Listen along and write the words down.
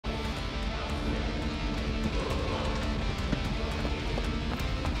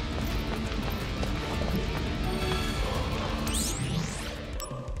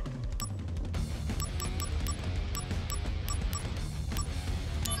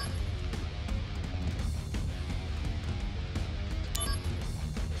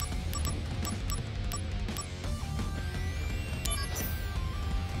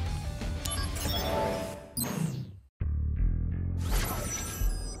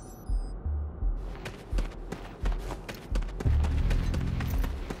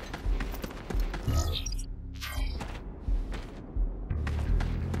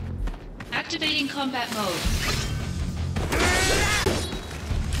Activating combat mode.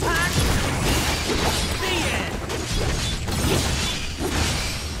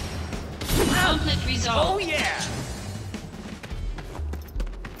 Conflict resolved. Oh yeah!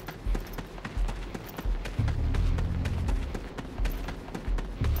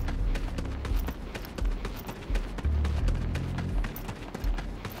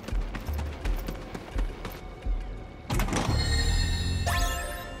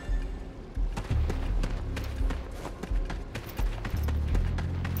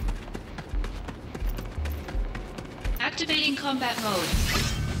 Activating combat mode.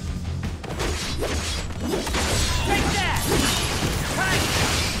 Take that!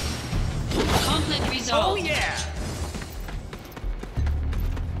 Conflict resolved. Oh yeah!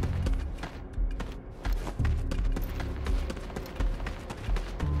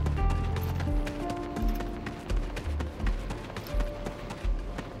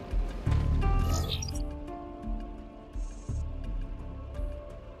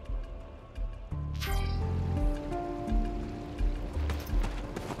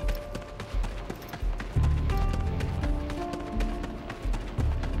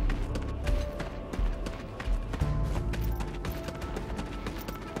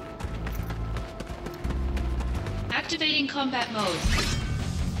 Activating combat mode.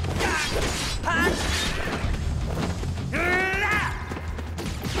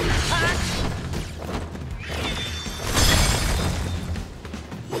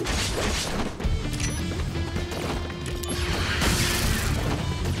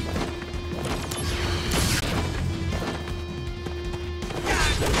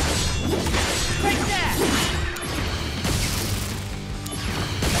 Take that!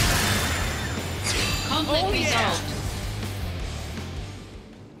 Conflict Oh, yeah. resolved.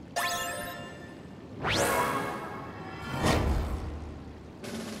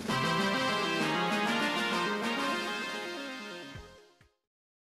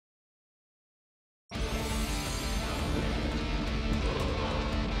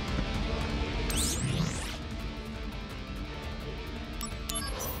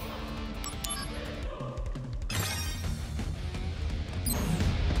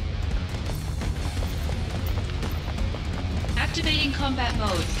 Activating combat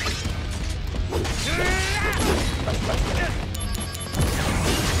mode.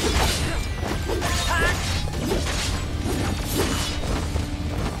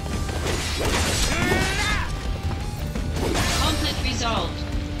 Conflict resolved.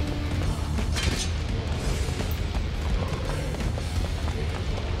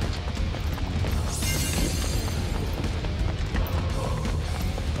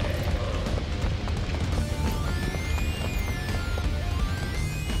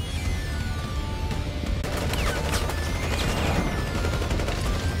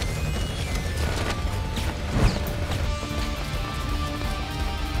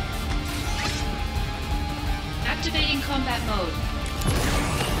 Activating combat mode.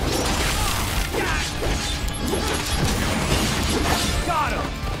 Got him!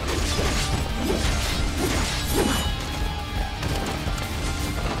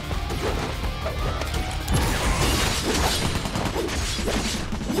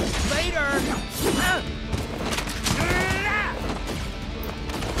 Later!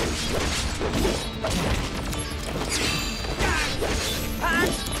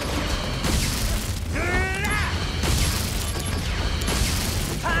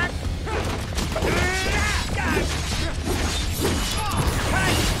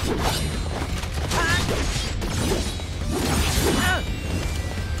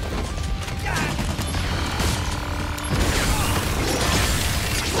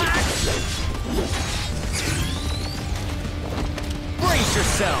 Brace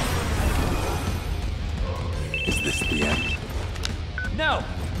yourself! Is this the end? No,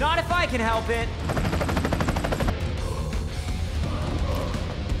 not if I can help it.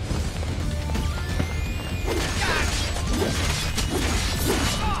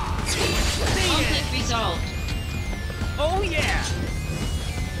 Conflict resolved. Oh yeah!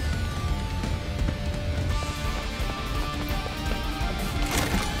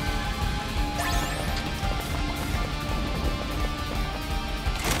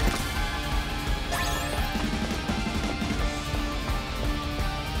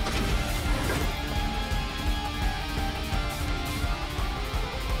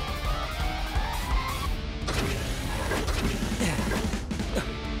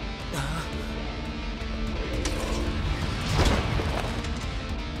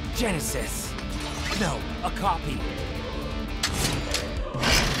 Genesis. No, a copy.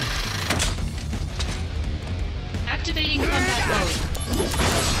 Activating combat mode.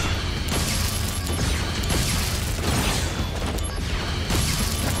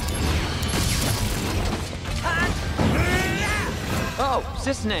 Oh,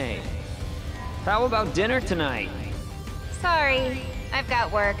 Cisne. How about dinner tonight? Sorry, I've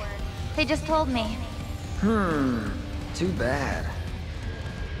got work. They just told me. Too bad.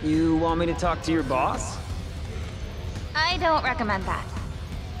 You want me to talk to your boss? I don't recommend that.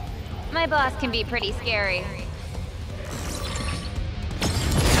 My boss can be pretty scary.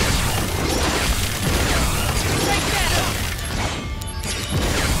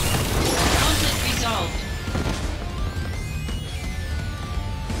 Conflict resolved.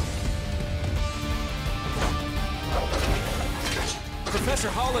 Professor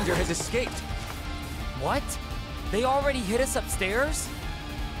Hollander has escaped. What? They already hit us upstairs?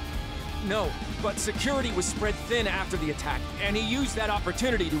 No, but security was spread thin after the attack, and he used that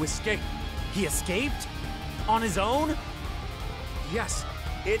opportunity to escape. He escaped? On his own? Yes.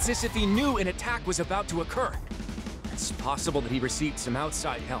 It's as if he knew an attack was about to occur. It's possible that he received some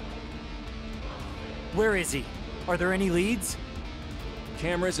outside help. Where is he? Are there any leads?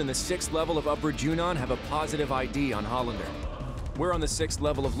 Cameras in the 6th level of Upper Junon have a positive ID on Hollander. We're on the 6th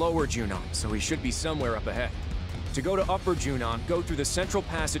level of Lower Junon, so he should be somewhere up ahead. To go to Upper Junon, go through the central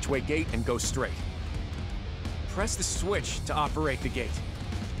passageway gate and go straight. Press the switch to operate the gate.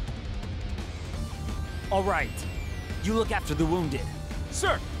 All right. You look after the wounded.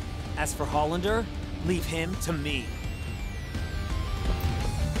 Sir! As for Hollander, leave him to me.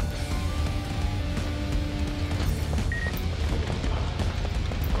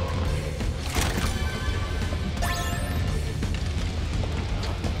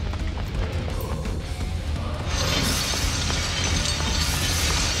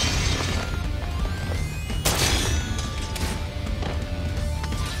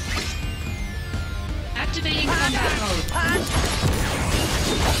 Activating combat mode.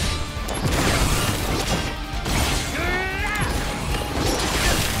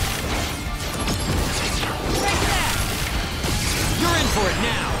 You're in for it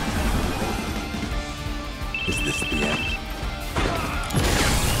now! Is this the end?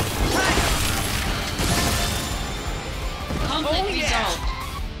 Conflict resolved.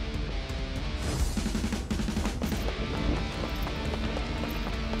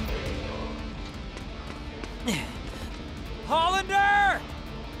 Hollander!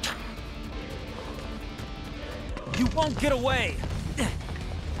 You won't get away!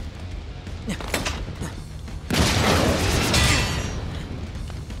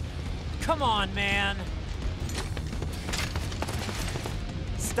 Come on, man!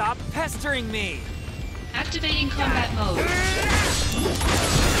 Stop pestering me! Activating combat mode. Take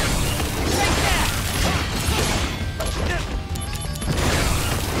that!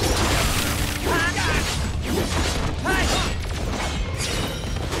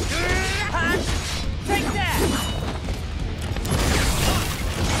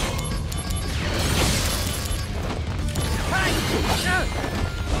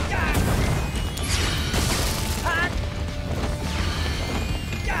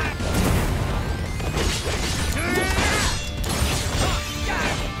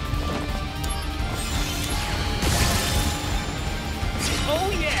 Oh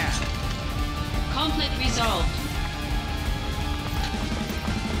yeah! Conflict resolved.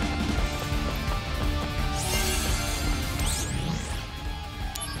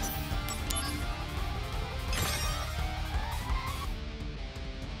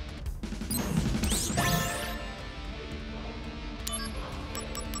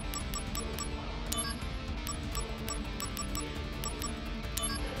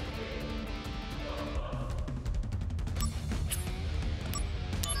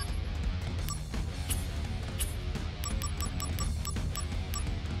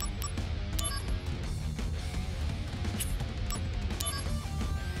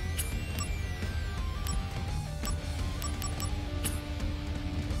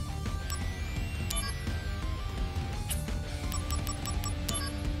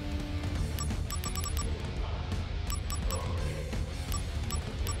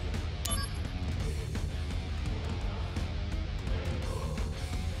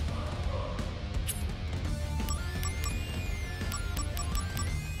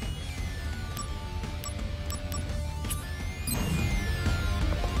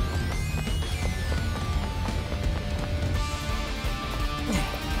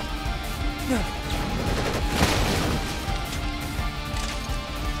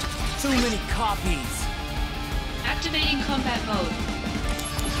 Too many copies! Activating combat mode.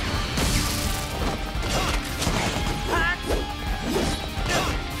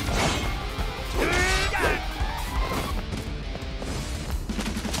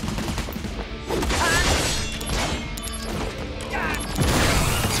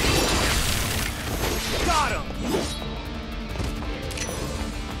 Got him!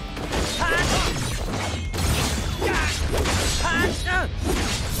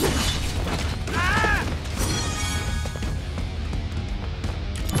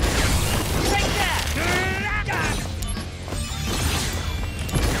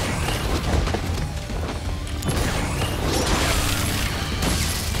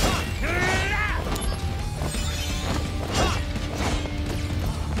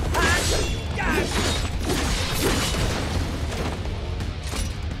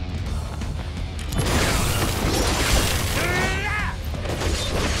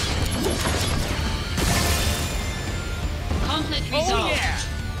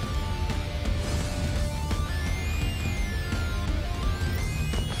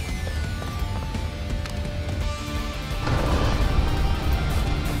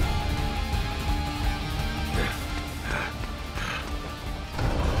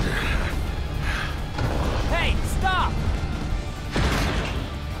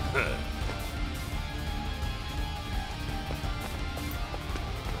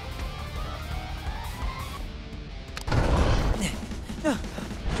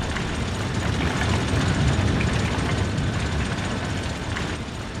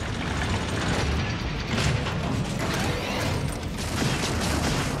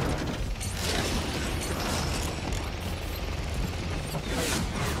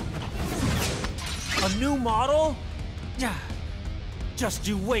 A new model? Yeah. Just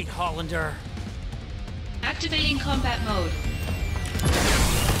you wait, Hollander. Activating combat mode.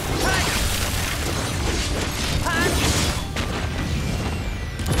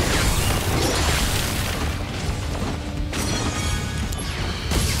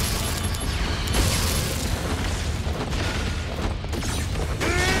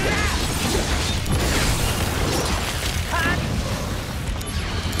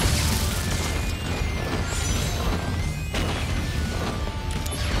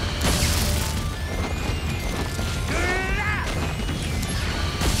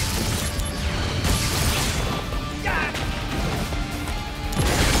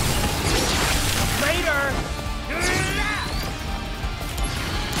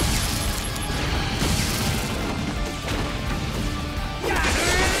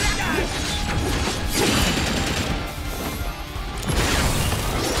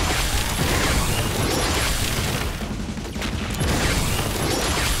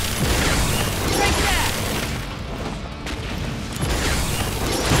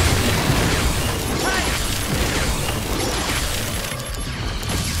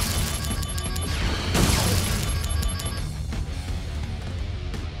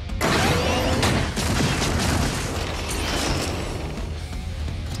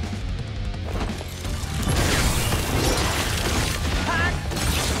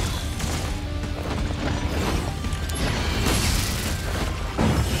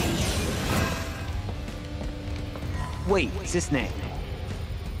 Wait, Cisne.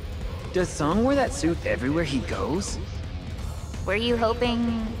 Does Song wear that suit everywhere he goes? Were you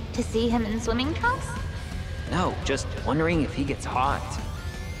hoping to see him in swimming trunks? No, just wondering if he gets hot.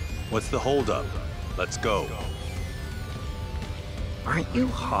 What's the holdup? Let's go. Aren't you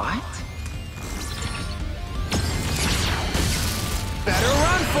hot? Better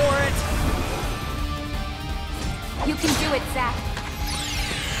run for it! You can do it, Zack.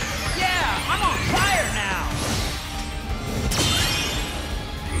 Yeah, I'm on fire now!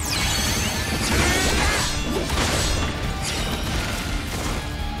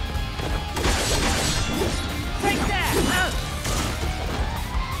 Take that!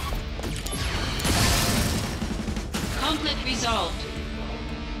 Conflict resolved.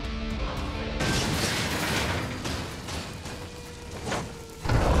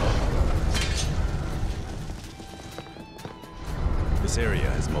 This area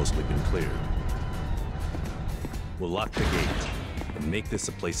has mostly been cleared. We'll lock the gate and make this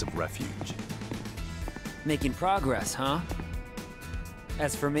a place of refuge. Making progress, huh?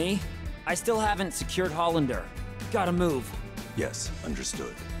 As for me, I still haven't secured Hollander. Gotta move. Yes,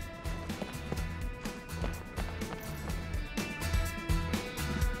 understood.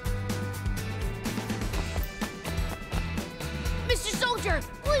 Mr. Soldier,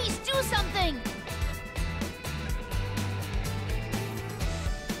 please do something!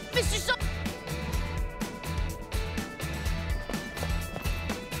 Mr. Soldier!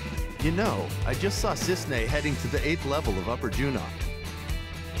 You know, I just saw Cisne heading to the 8th level of Upper Junon.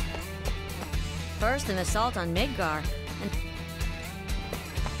 First an assault on Midgar, and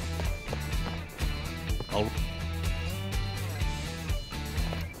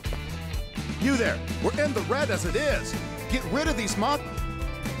You there! We're in the red as it is! Get rid of these mob...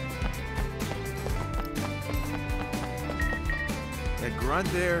 That grunt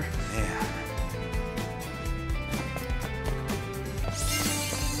there, man.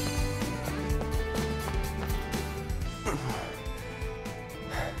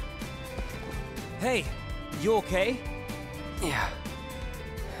 Hey, you okay? Yeah.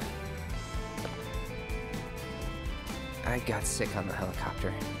 I got sick on the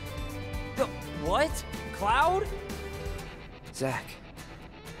helicopter. What? Cloud? Zack,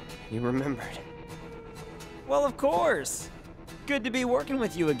 you remembered. Well, of course. Good to be working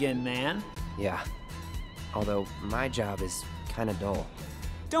with you again, man. Yeah. Although, my job is kinda dull.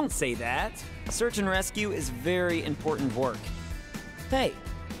 Don't say that. Search and rescue is very important work. Hey,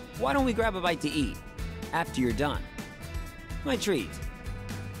 why don't we grab a bite to eat after you're done? My treat.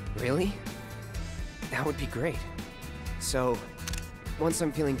 Really? That would be great. So, once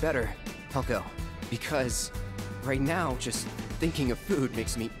I'm feeling better, I'll go. Because right now, just thinking of food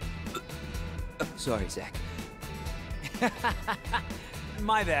makes me... Sorry, Zack.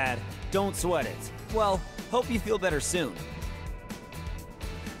 My bad. Don't sweat it. Well, hope you feel better soon.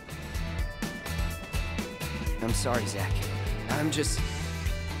 I'm sorry, Zack. I'm just...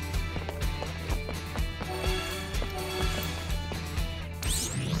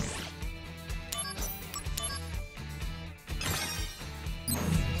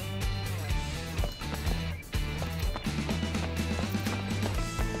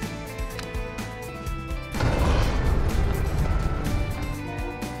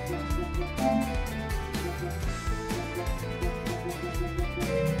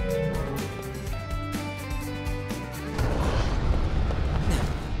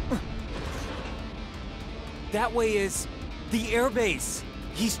 That way is the airbase.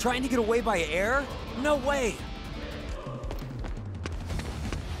 He's trying to get away by air? No way!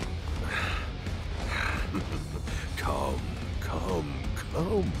 Come, come,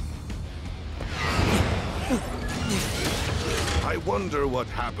 come. I wonder what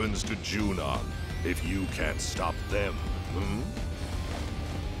happens to Junon if you can't stop them, hmm?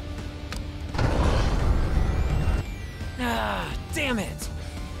 Ah, damn it!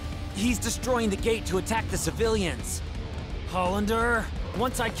 He's destroying the gate to attack the civilians. Hollander,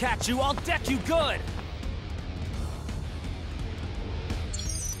 once I catch you, I'll deck you good!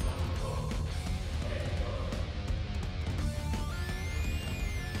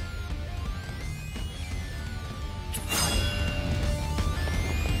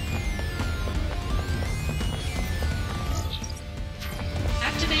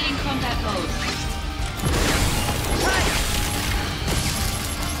 Activating combat mode.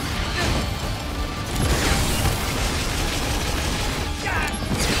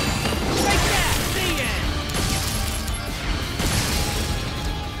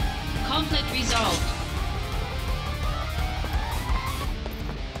 Conflict resolved.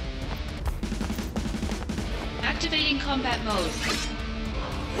 Activating combat mode.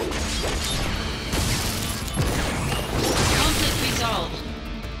 Conflict resolved.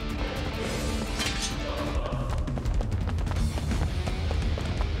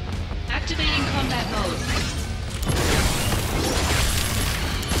 Activating combat mode.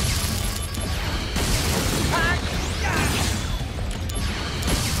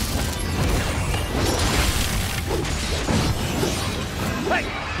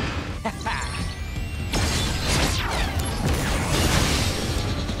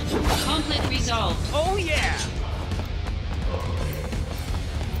 Conflict resolved. Oh yeah!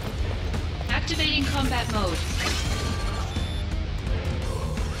 Activating combat mode.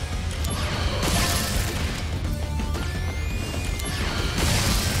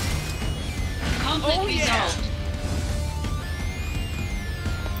 Conflict Oh, yeah. resolved.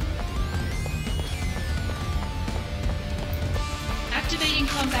 Activating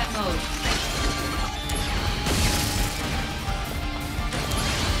combat mode.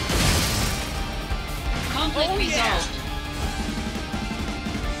 Conflict Oh, yeah. resolved.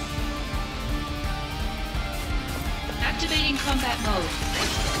 Activating combat mode.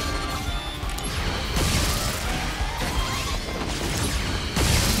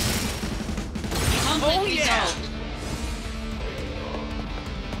 Conflict Oh, yeah. resolved.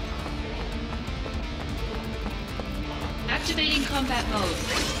 Activating combat mode.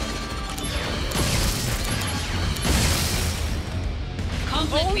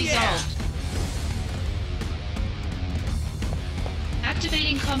 Conflict Oh, yeah. resolved.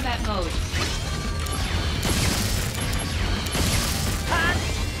 Activating combat mode.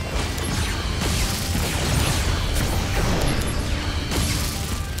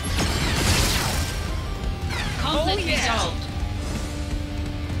 Conflict Oh, yeah. resolved.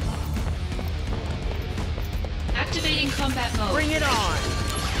 Activating combat mode. Bring it on!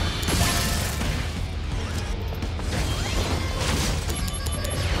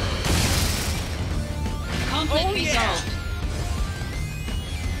 Conflict Oh, yeah. resolved.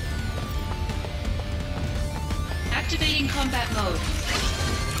 Activating combat mode.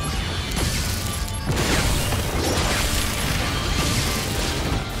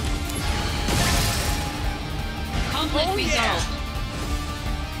 Conflict Oh, yeah. resolved.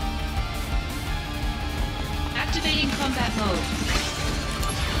 Activating combat mode.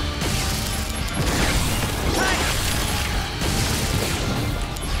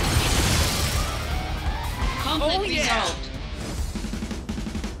 Conflict Oh, yeah. resolved.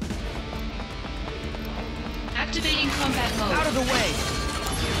 Activating combat mode. Out of the way!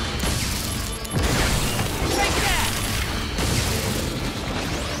 Take that!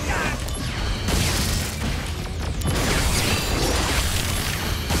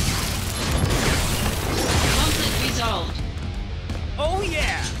 Conflict resolved. Oh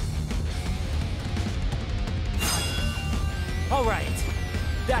yeah! All right,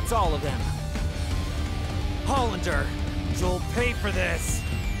 that's all of them. Hollander, you'll pay for this.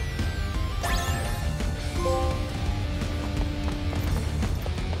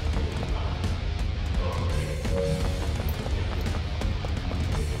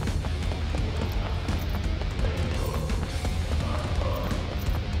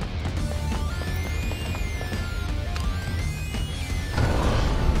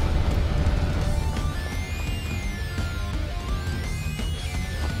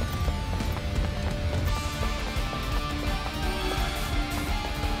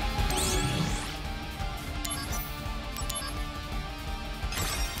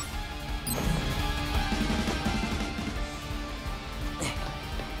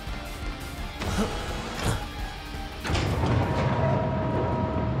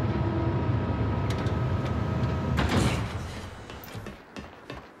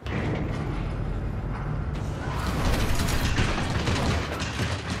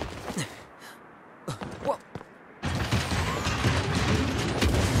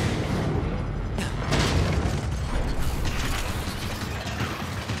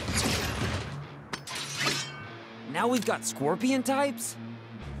 Now we've got Scorpion types?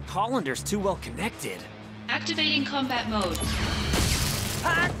 Hollander's too well connected. Activating combat mode.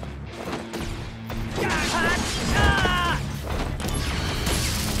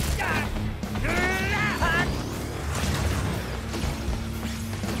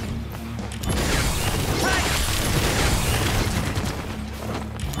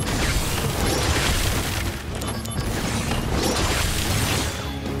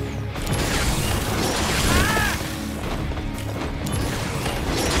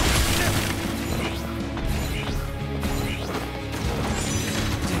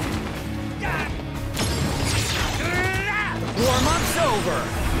 Warm-up's over!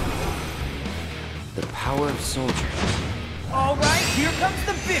 The power of soldier. All right, here comes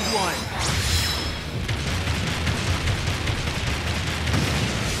the big one!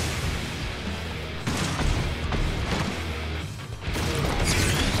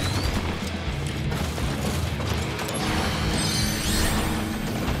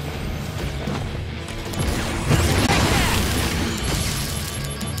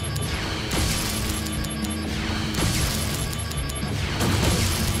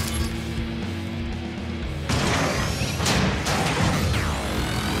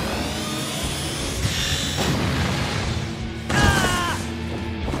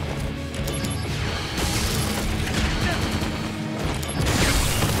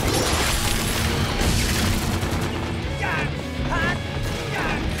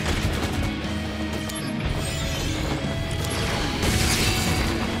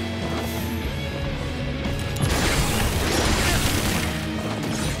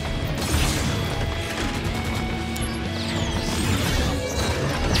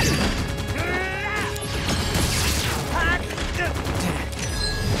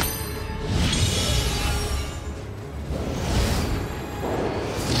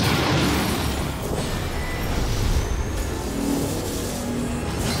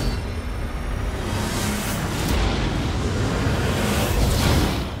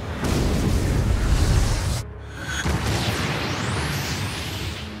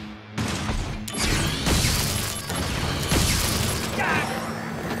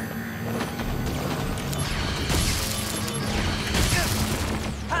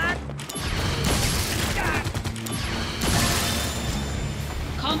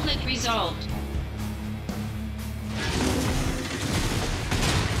 Conflict resolved.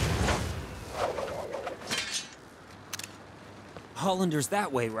 Hollander's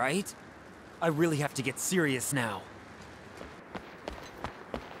that way, right? I really have to get serious now.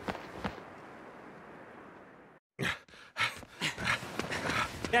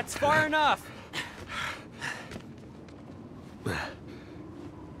 That's far enough!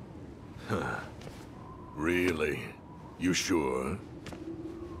 Really? You sure?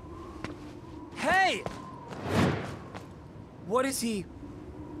 Hey! What is he?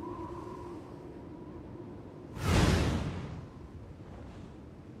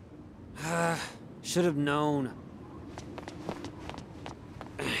 Should have known.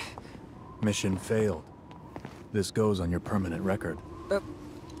 Mission failed. This goes on your permanent record.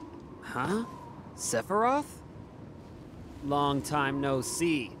 Huh? Sephiroth? Long time no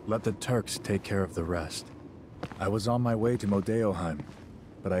see. Let the Turks take care of the rest. I was on my way to Modeoheim,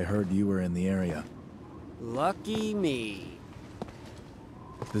 but I heard you were in the area. Lucky me.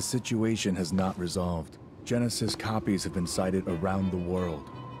 The situation has not resolved. Genesis copies have been sighted around the world.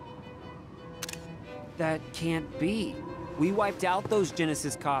 That can't be. We wiped out those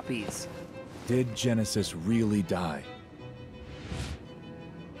Genesis copies. Did Genesis really die?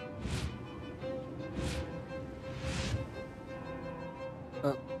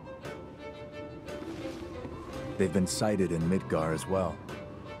 They've been sighted in Midgar as well.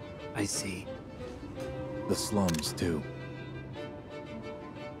 I see. The slums, too.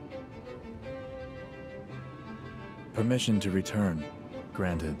 Permission to return.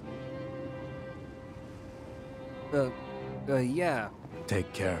 Granted. Yeah.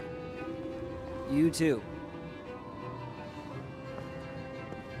 Take care. You too.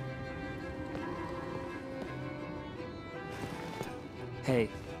 Hey,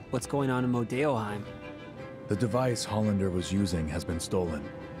 what's going on in Modeoheim? The device Hollander was using has been stolen.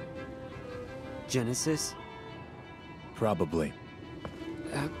 Genesis? Probably.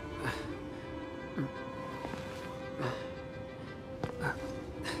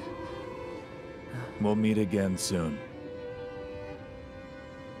 We'll meet again soon.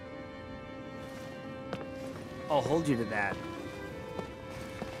 I'll hold you to that.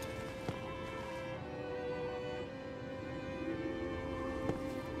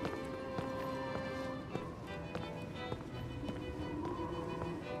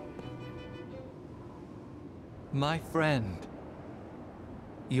 My friend,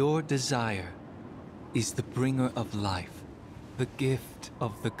 your desire is the bringer of life, the gift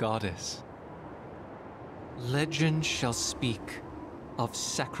of the goddess. Legend shall speak of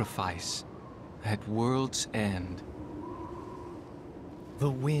sacrifice at world's end.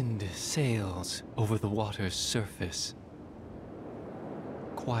 The wind sails over the water's surface,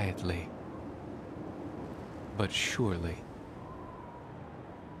 quietly, but surely.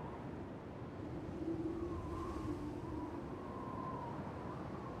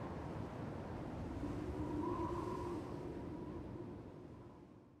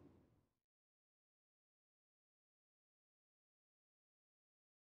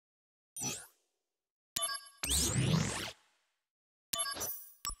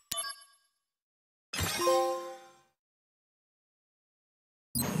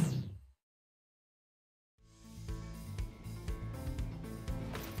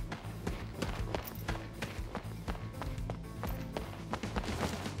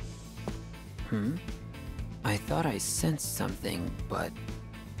 I thought I sensed something, but...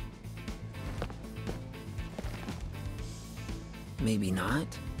 maybe not?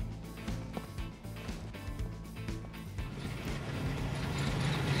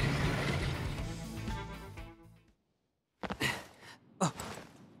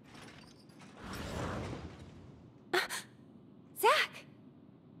 Zack!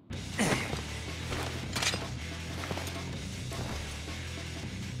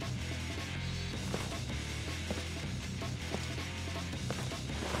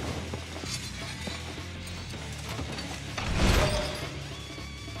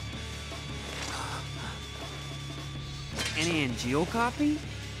 An Angeal copy?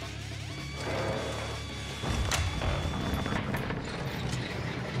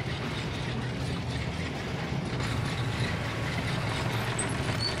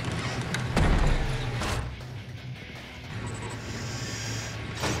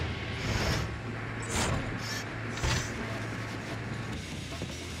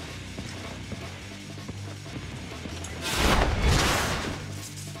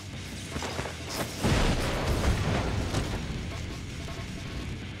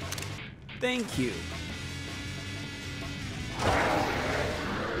 Thank you.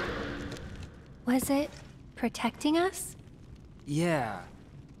 Was it protecting us? Yeah,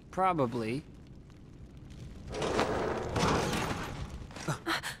 probably.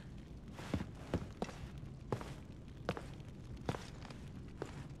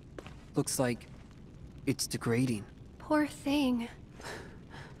 Looks like it's degrading. Poor thing.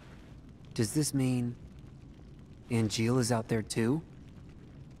 Does this mean Angeal is out there too?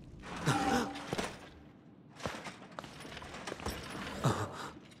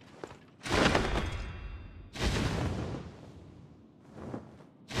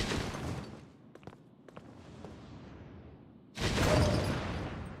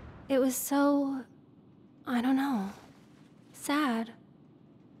 It was so... I don't know. Sad.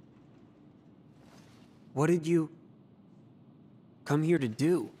 What did you come here to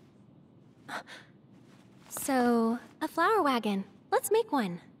do? So, a flower wagon. Let's make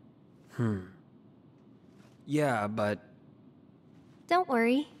one. Yeah, but Don't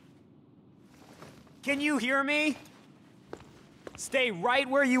worry. Can you hear me? Stay right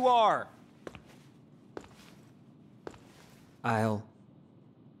where you are. I'll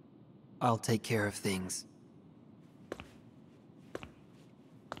take care of things.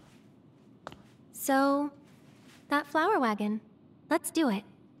 So, that flower wagon. Let's do it.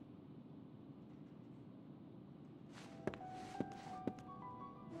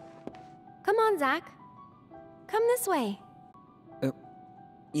 Come on, Zack. Come this way.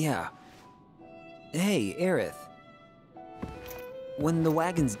 Yeah. Hey, Aerith. When the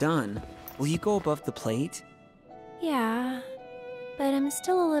wagon's done, will you go above the plate? Yeah, but I'm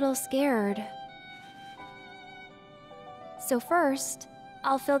still a little scared. So first,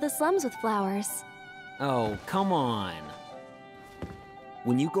 I'll fill the slums with flowers. Oh, come on.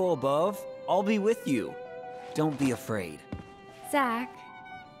 When you go above, I'll be with you. Don't be afraid. Zack,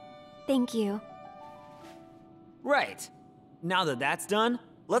 thank you. Right. Now that that's done,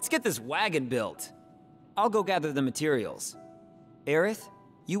 let's get this wagon built. I'll go gather the materials. Aerith,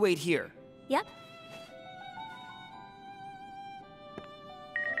 you wait here. Yep.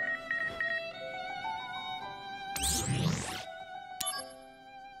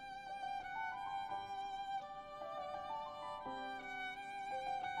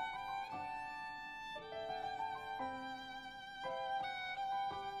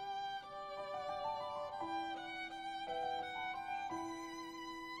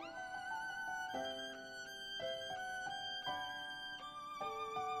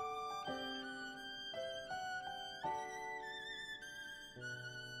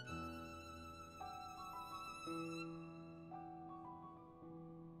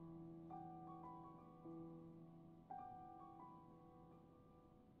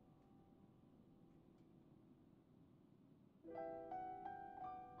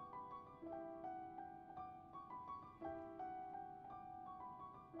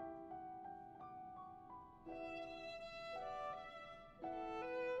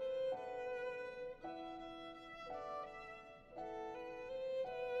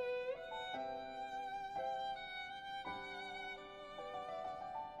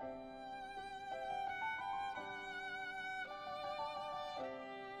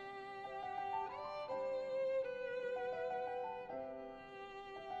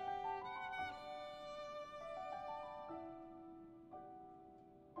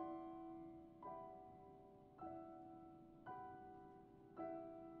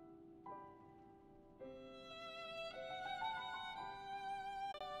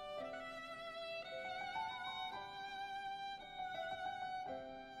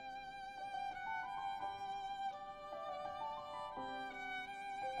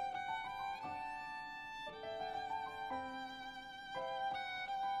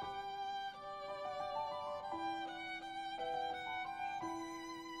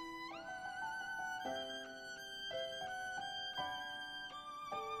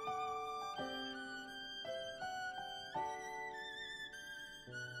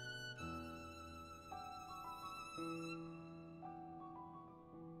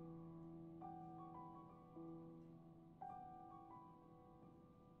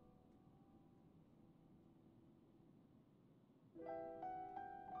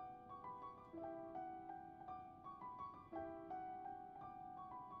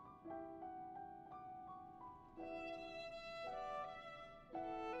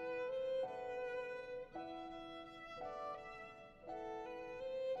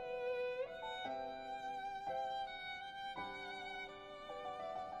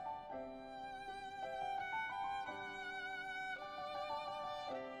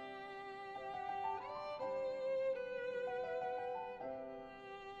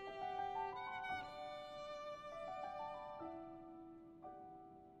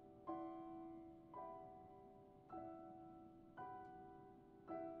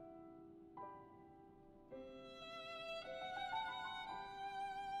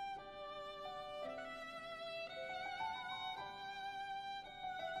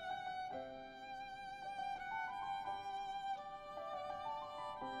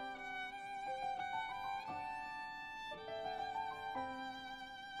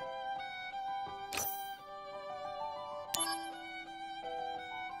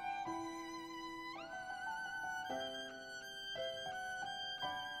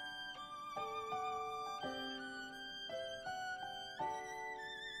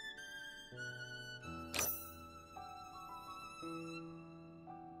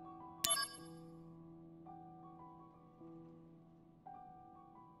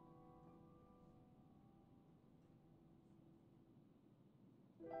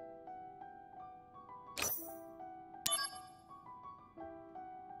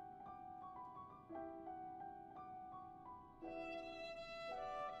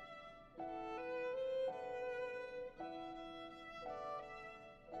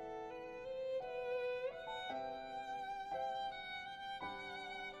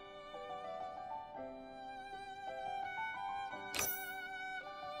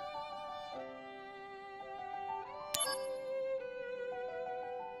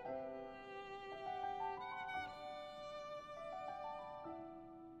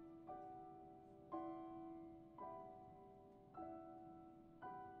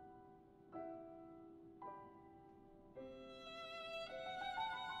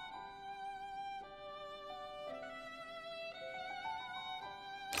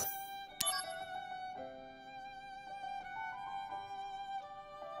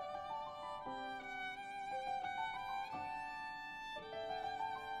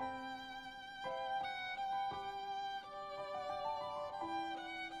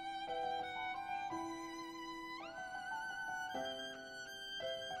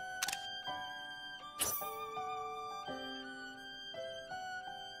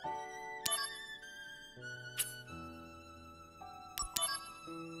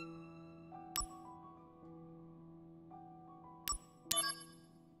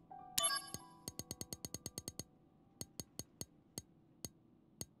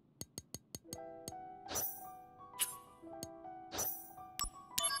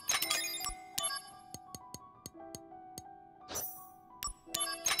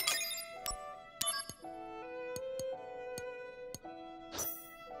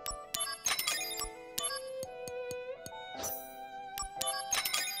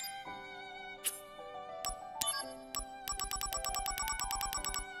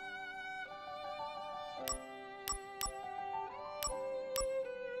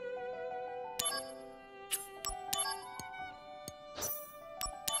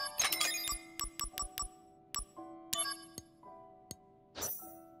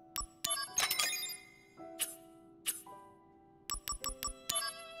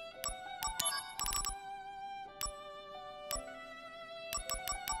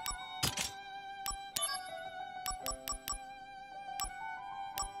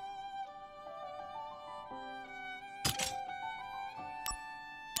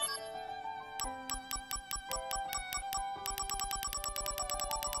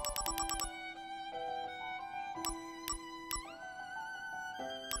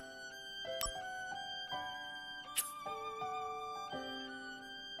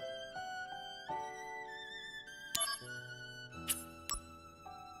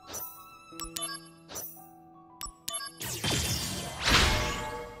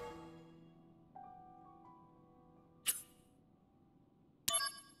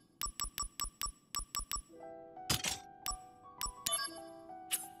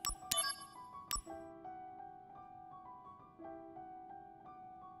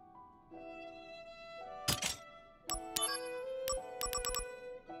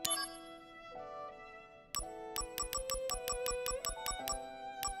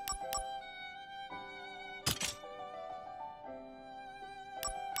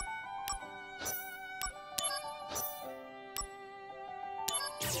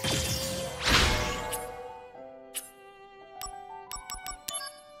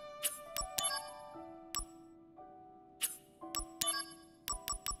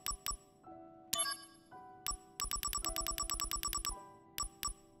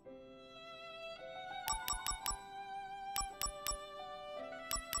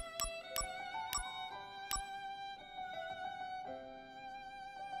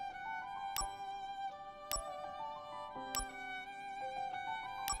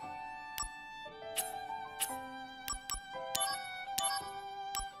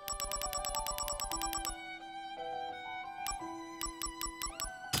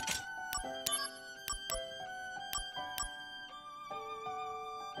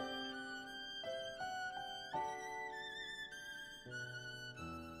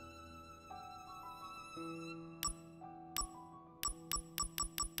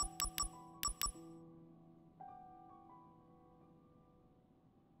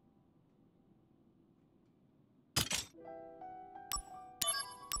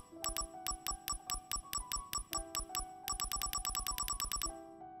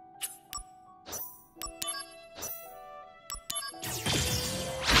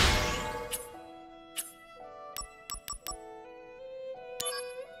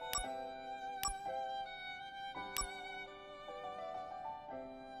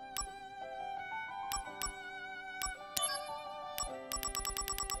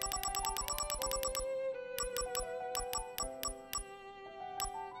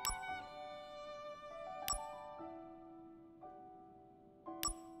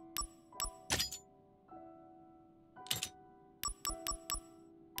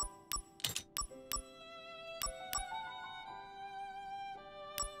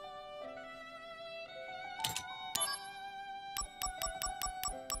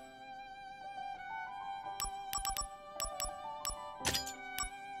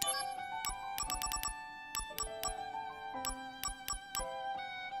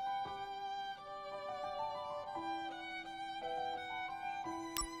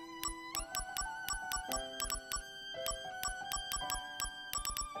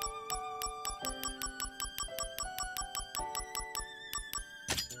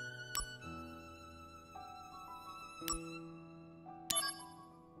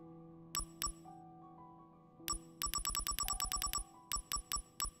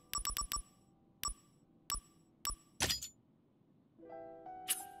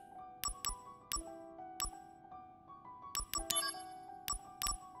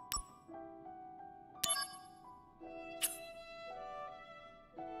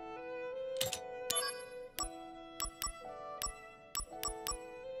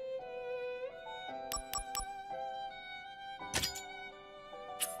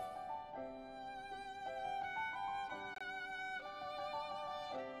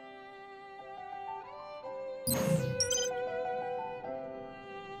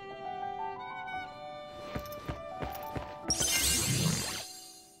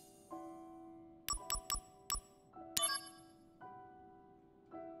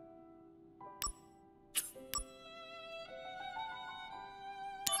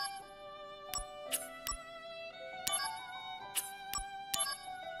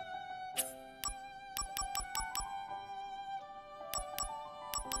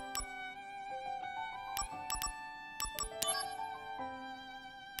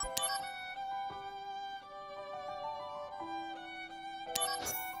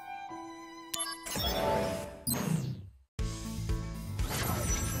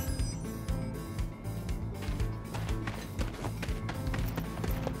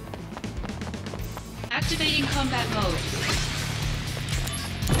 Activating combat mode.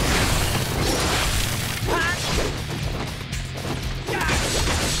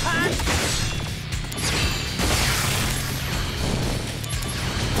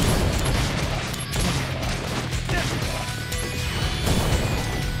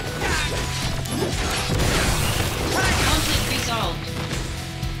 Conflict resolved.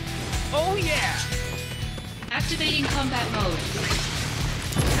 Oh yeah! Activating combat mode.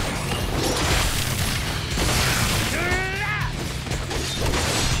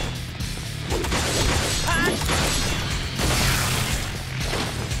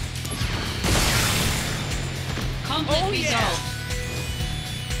 Conflict resolved.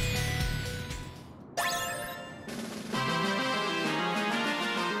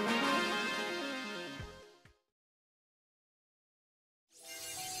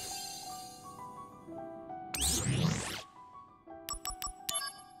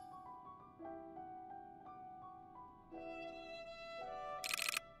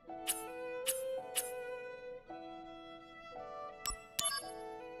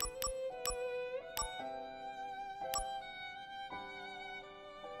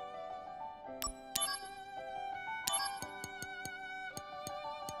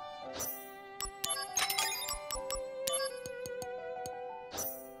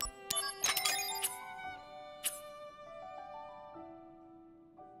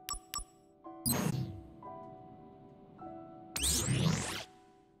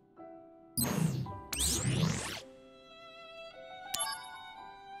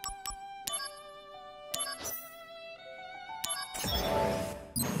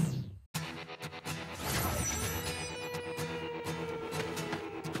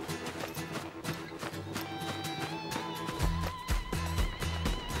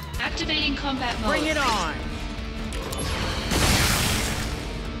 Activating combat mode. Bring it on!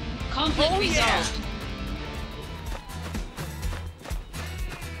 Conflict resolved.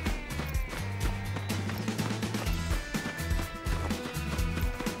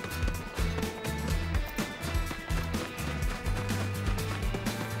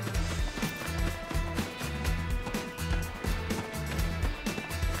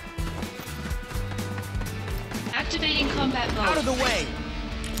 Activating combat mode. Out of the way!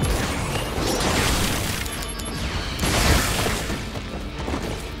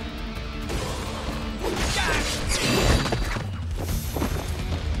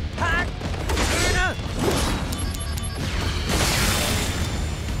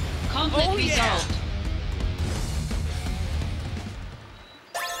 Conflict resolved.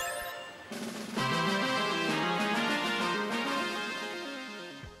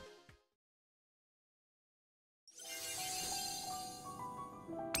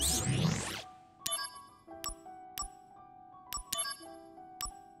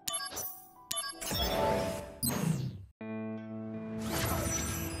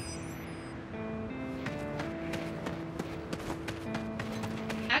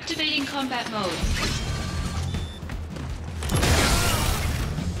 Activating combat mode.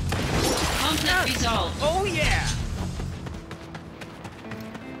 Conflict resolved. Oh yeah!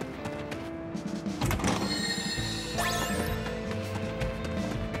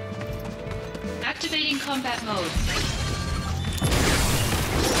 Activating combat mode.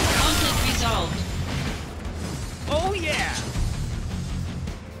 Conflict resolved. Oh yeah!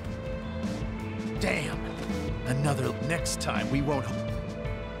 Damn! Another next time we won't...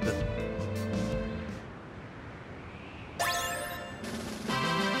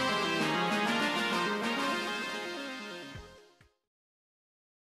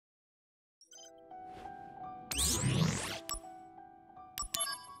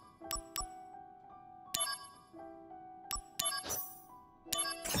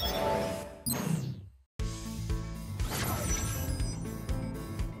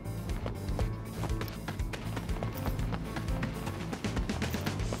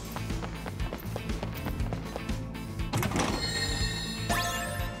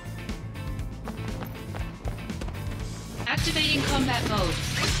 Activating combat mode.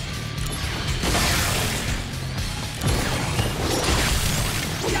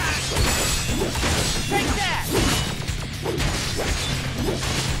 Take that!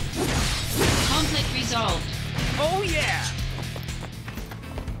 Conflict resolved. Oh yeah!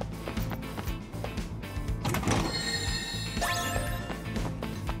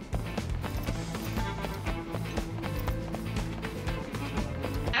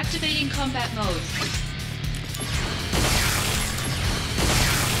 Activating combat mode.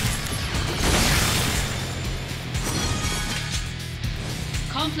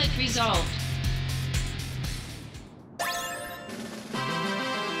 Conflict resolved.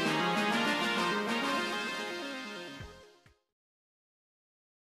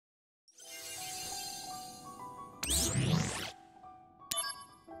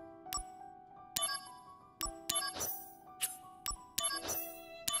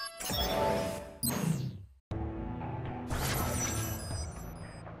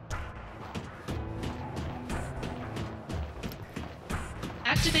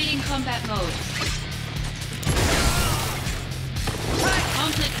 Activating combat mode.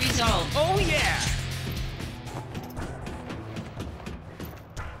 Conflict resolved. Oh yeah!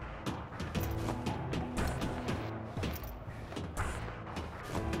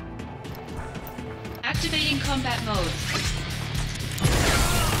 Activating combat mode.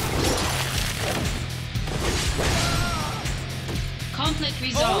 Conflict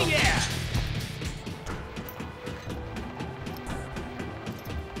resolved. Oh yeah!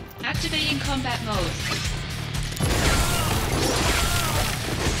 Activating combat mode.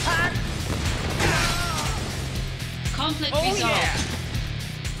 Conflict Oh resolved. yeah!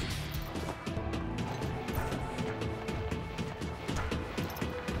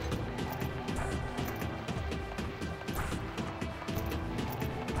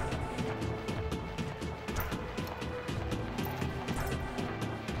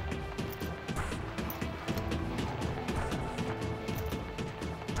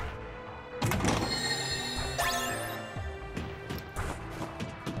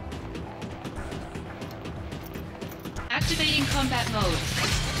 Activating combat mode.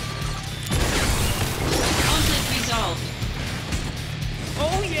 Conflict resolved.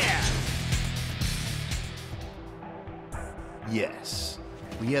 Oh yeah! Yes,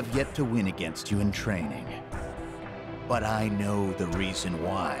 we have yet to win against you in training. But I know the reason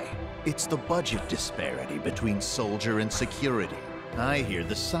why. It's the budget disparity between soldier and security. I hear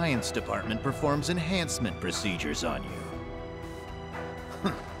the science department performs enhancement procedures on you.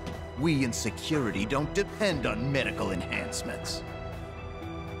 We in security don't depend on medical enhancements.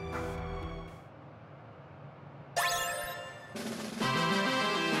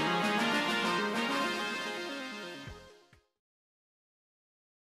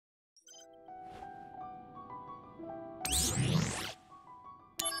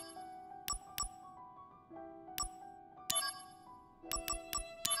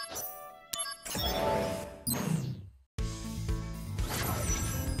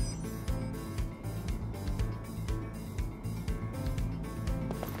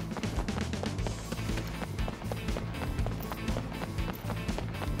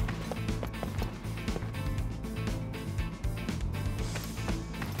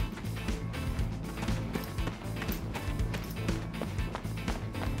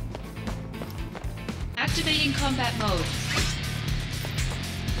 Activating combat mode.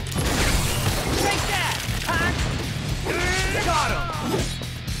 Take that! Got him!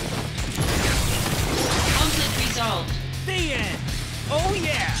 Conflict resolved. The end! Oh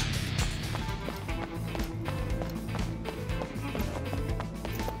yeah!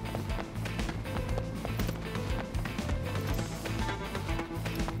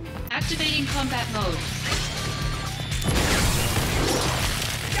 Activating combat mode.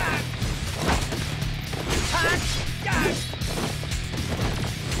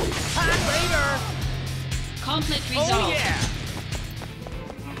 Later! Conflict Oh resolved. yeah!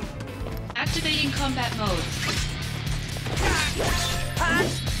 Activating combat mode.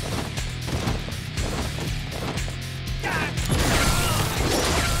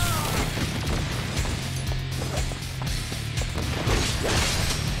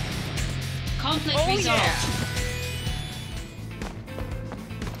 Conflict Oh resolved. yeah!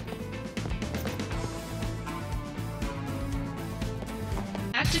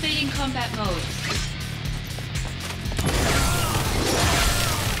 Activating combat mode.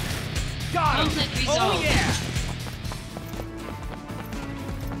 Got him! Conflict Oh resolved. yeah!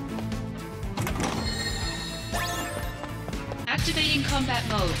 Activating combat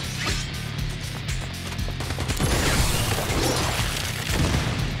mode.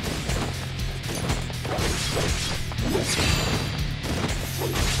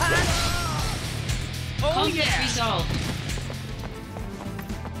 Oh Conflict yeah! resolved.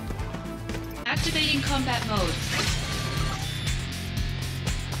 Activating combat mode.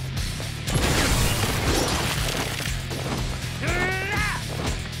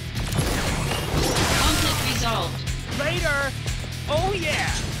 Conflict resolved. Later! Oh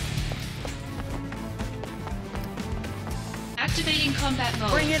yeah! Activating combat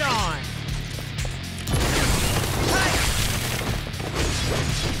mode. Bring it on!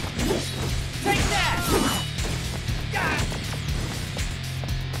 Take that!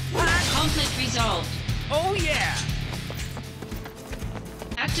 Conflict resolved. Oh yeah!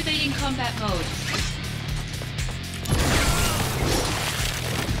 Activating combat mode.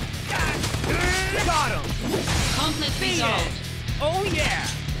 Got him! Conflict resolved. Oh yeah!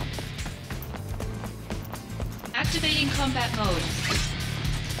 Activating combat mode.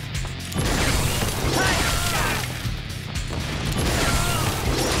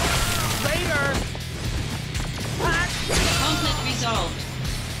 Later! Conflict resolved.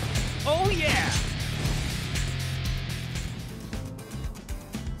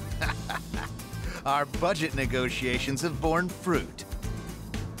 Our budget negotiations have borne fruit.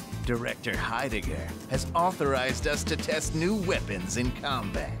 Director Heidegger has authorized us to test new weapons in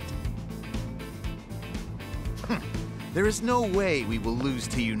combat. There is no way we will lose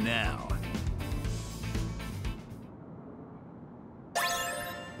to you now.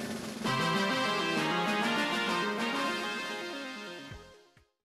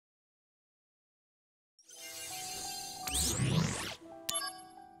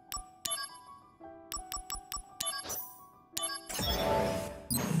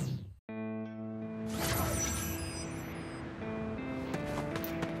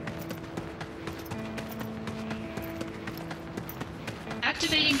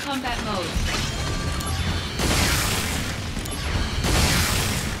 Activating combat mode.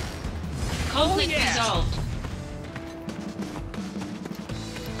 Conflict resolved.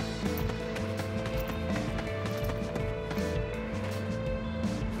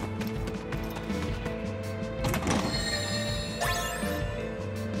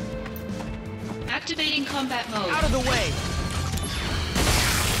 Activating combat mode. Out of the way!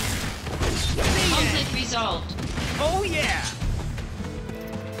 Conflict resolved. Oh yeah!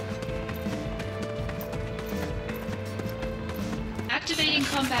 Activating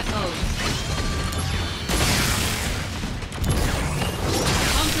combat mode.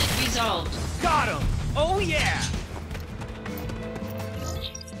 Conflict resolved. Got him! Oh yeah!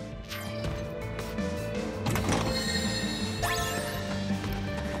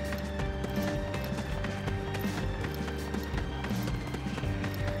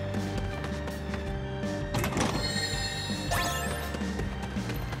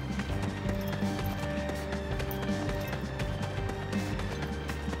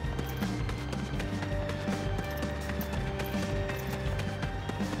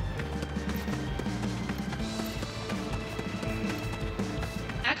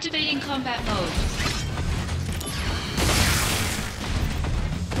 Activating combat mode.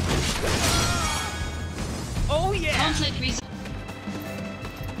 Oh yeah! Conflict resolved.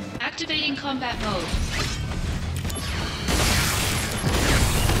 Activating combat mode.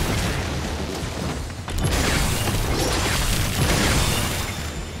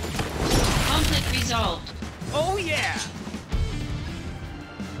 Conflict resolved. Oh yeah!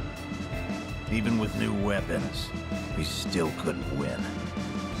 Even with new weapons, we still couldn't win.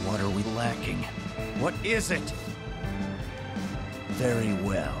 What are we lacking? What is it? Very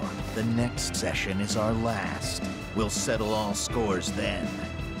well. The next session is our last. We'll settle all scores then.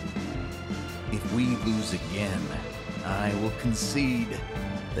 If we lose again, I will concede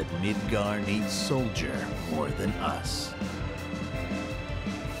that Midgar needs Soldier more than us.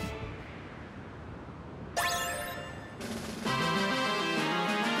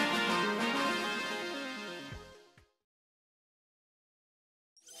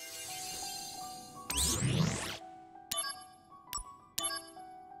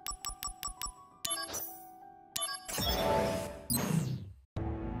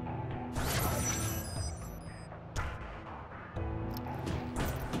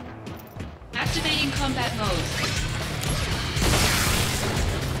 Activating combat mode.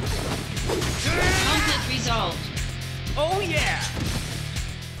 Conflict resolved. Oh yeah!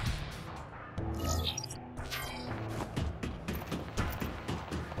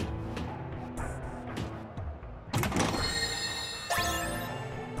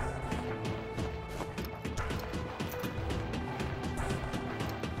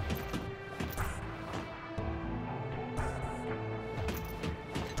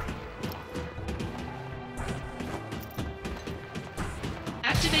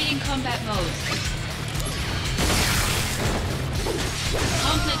 Activating combat mode.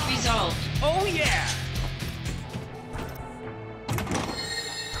 Conflict resolved. Oh yeah!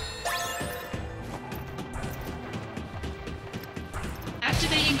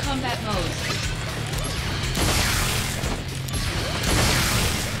 Activating combat mode.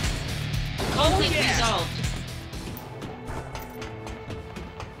 Conflict resolved.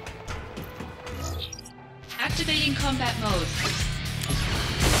 Activating combat mode.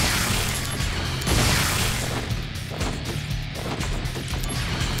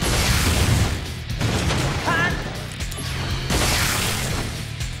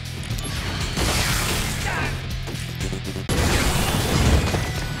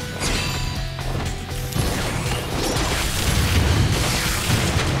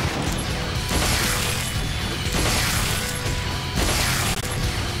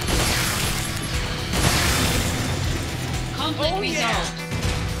 Conflict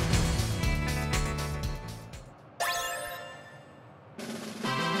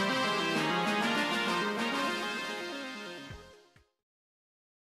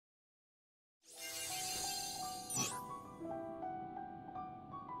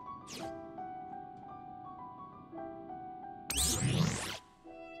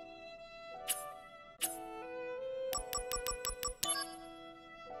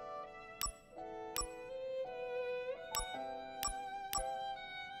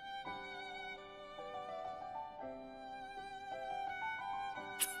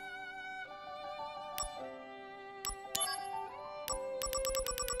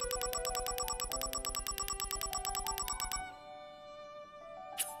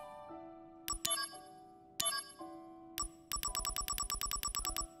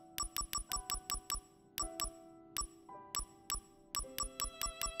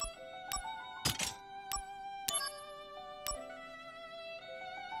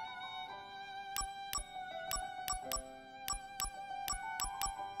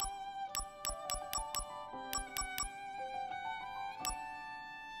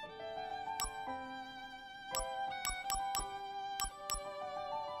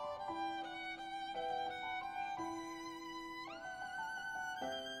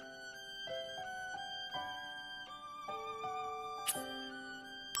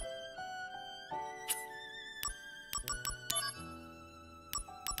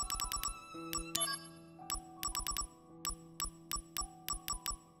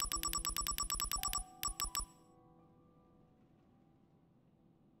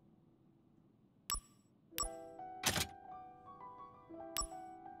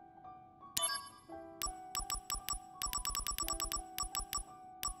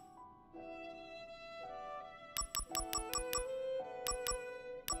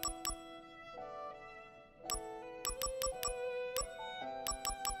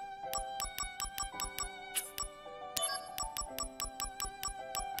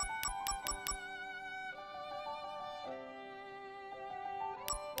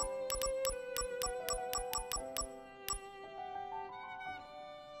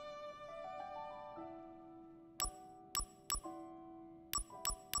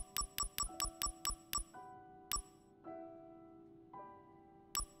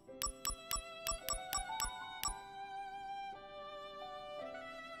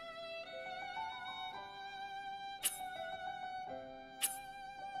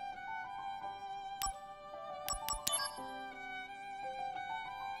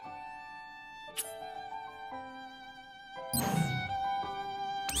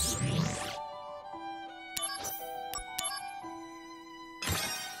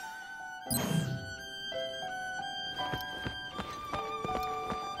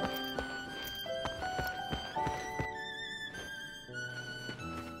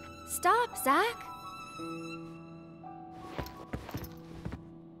Stop, Zach.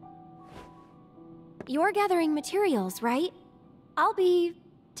 You're gathering materials, right? I'll be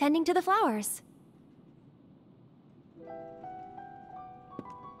tending to the flowers.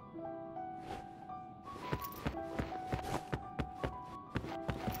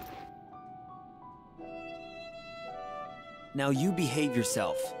 Now you behave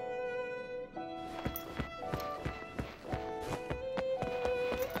yourself.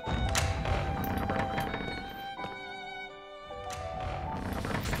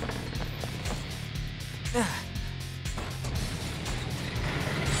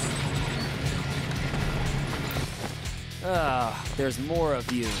 There's more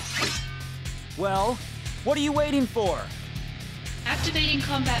of you. Well, what are you waiting for? Activating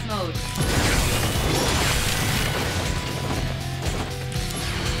combat mode.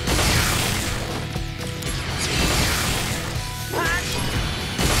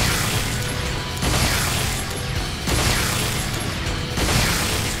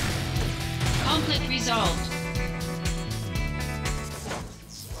 Conflict resolved.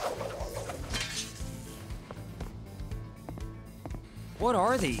 What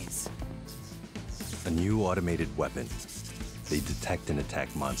are these? A new automated weapon. They detect and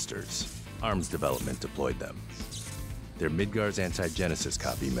attack monsters. Arms development deployed them. They're Midgar's anti-Genesis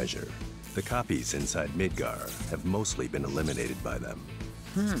copy measure. The copies inside Midgar have mostly been eliminated by them.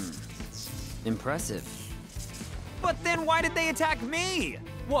 Impressive. But then why did they attack me?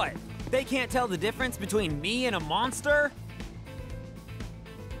 What? They can't tell the difference between me and a monster?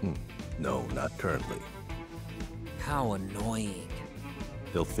 No, not currently. How annoying.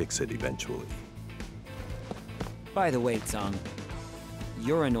 They'll fix it eventually. By the way, Tsung,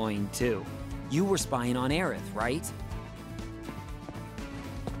 you're annoying too. You were spying on Aerith, right?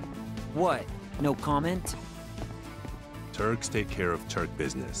 What? No comment? Turks take care of Turk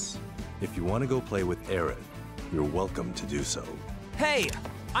business. If you want to go play with Aerith, you're welcome to do so. Hey!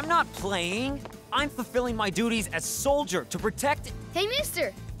 I'm not playing! I'm fulfilling my duties as soldier to protect— Hey,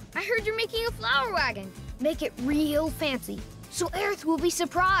 mister! I heard you're making a flower wagon. Make it real fancy. so Aerith will be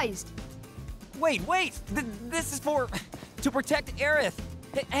surprised. Wait! This is for... to protect Aerith!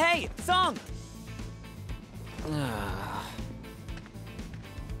 Hey, Song!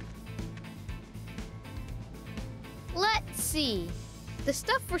 Let's see. The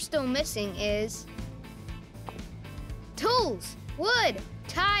stuff we're still missing is... tools, wood,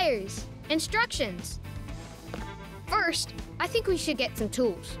 tires, instructions. First, I think we should get some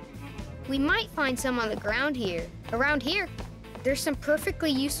tools. We might find some on the ground here. Around here, there's some perfectly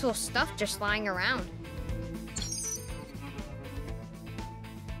useful stuff just lying around.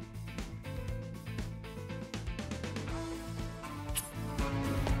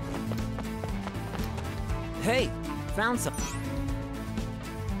 Hey, found some.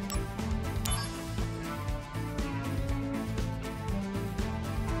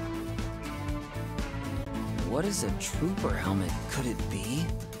 What is a trooper helmet? Could it be?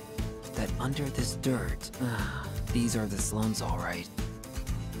 That under this dirt. These are the slums, all right.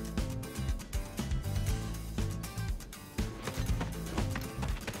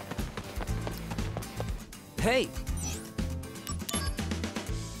 Hey!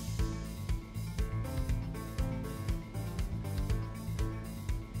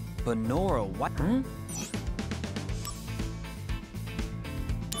 Benora, what?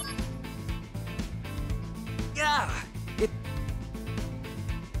 Yeah! It...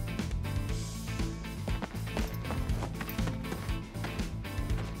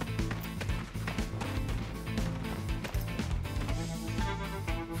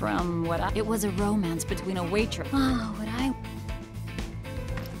 From what I... It was a romance between a waitress. Oh, what I...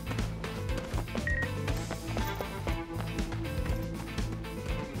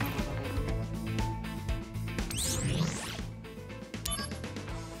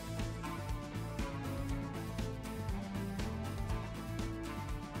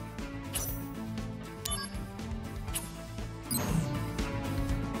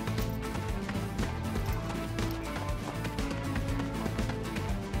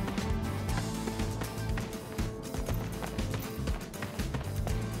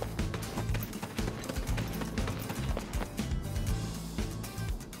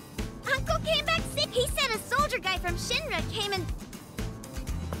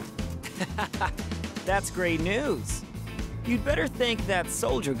 That's great news. You'd better thank that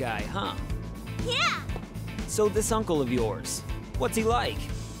soldier guy, huh? Yeah! So this uncle of yours, what's he like?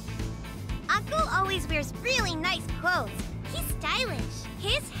 Uncle always wears really nice clothes. He's stylish.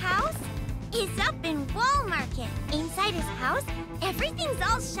 His house is up in Wall Market. Inside his house, everything's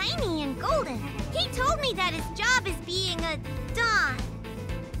all shiny and golden. He told me that his job is being a Don.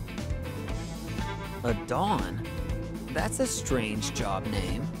 A Don? That's a strange job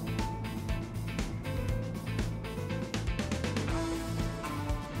name.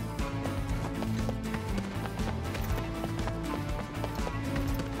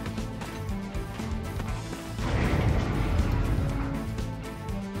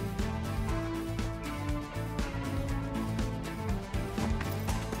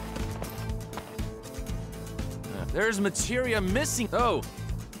 There's materia missing. Oh.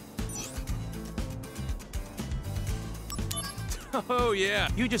 Oh, yeah.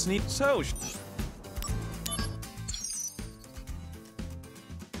 You just need so.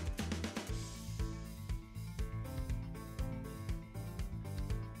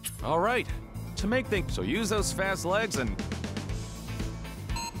 All right. To make things. So use those fast legs and.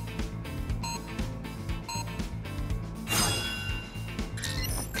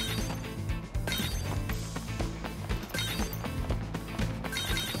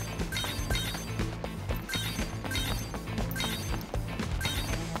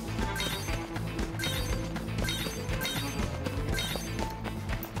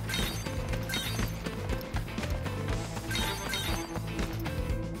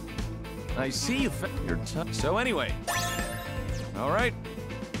 I see you. You're tough. So anyway. All right.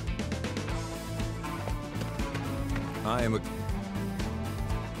 I am a...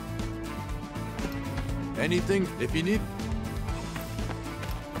 Anything if you need...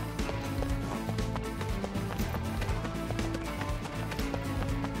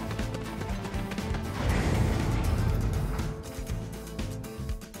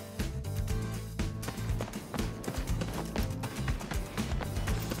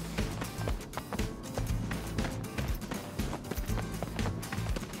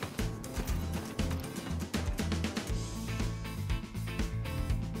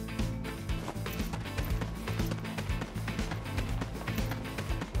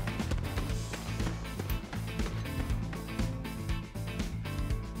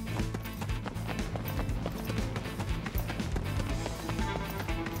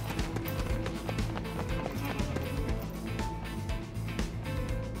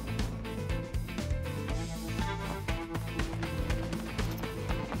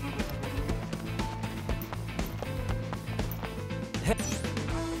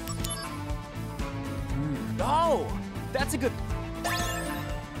 That's a good...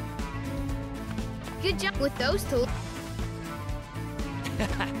 Good job with those tools.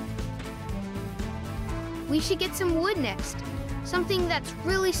 We should get some wood next. Something that's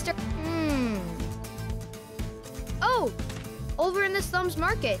really Oh! Over in the Slums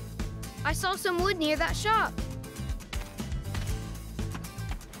Market. I saw some wood near that shop.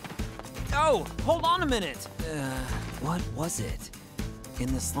 Oh, hold on a minute. What was it?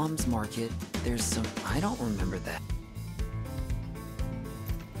 In the Slums Market, there's some... I don't remember that.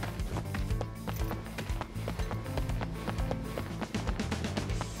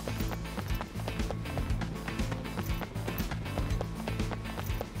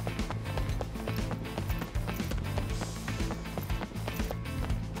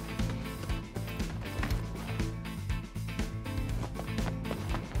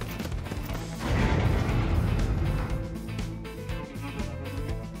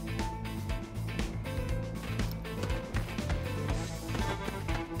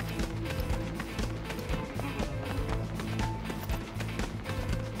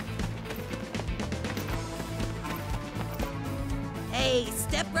 Hey,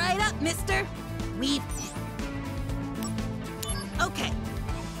 step right up, mister. We've... Okay,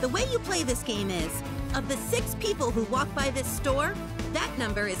 the way you play this game is, of the 6 people who walk by this store, that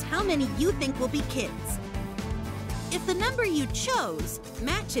number is how many you think will be kids. If the number you chose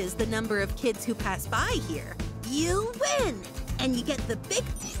matches the number of kids who pass by here, you win, and you get the big...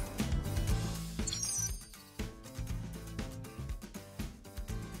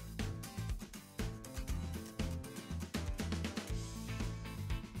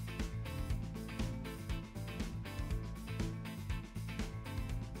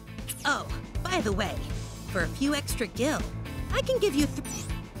 Oh, by the way, for a few extra gil, I can give you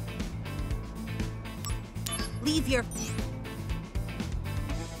Leave your...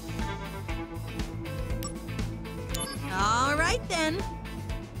 All right, then.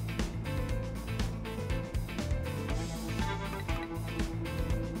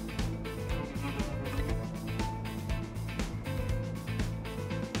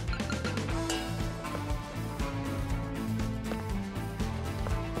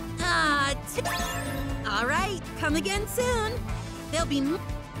 All right, come again soon. There'll be...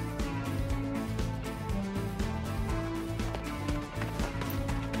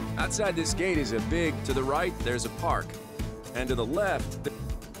 Outside this gate is a big... To the right, there's a park. And to the left...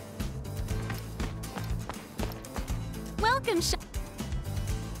 Welcome,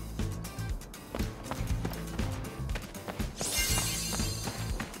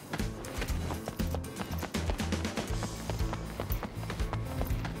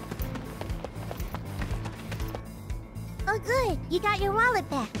 Oh good, you got your wallet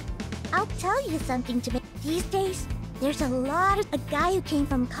back. I'll tell you something to make. These days, there's a lot of... A guy who came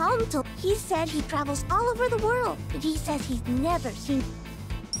from Kalmtl, he said he travels all over the world, but he says he's never seen...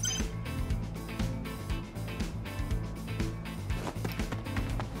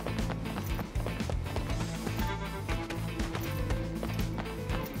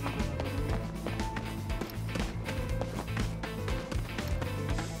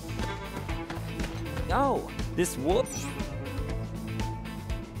 Oh, this wood...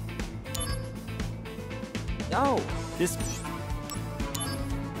 Oh, this...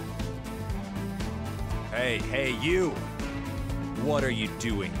 Hey, you! What are you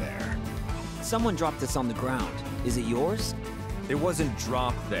doing there? Someone dropped this on the ground. Is it yours? It wasn't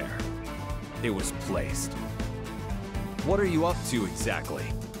dropped there. It was placed. What are you up to exactly?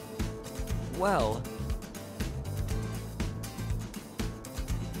 Well...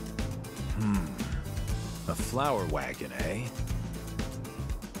 A flower wagon, eh?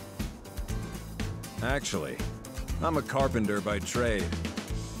 Actually, I'm a carpenter by trade.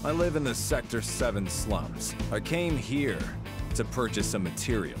 I live in the Sector 7 slums. I came here to purchase some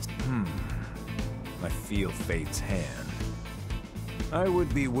materials. I feel fate's hand. I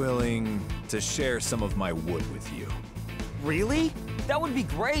would be willing to share some of my wood with you. Really? That would be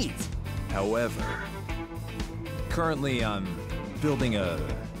great! However, currently I'm building a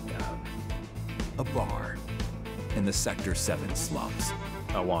bar in the Sector 7 slums.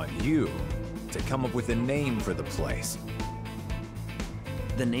 I want you to come up with a name for the place.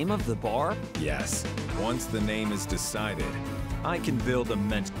 The name of the bar? Yes. Once the name is decided, I can build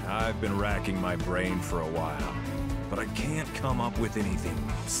a I've been racking my brain for a while, but I can't come up with anything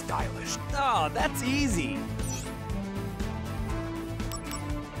stylish. Oh, that's easy!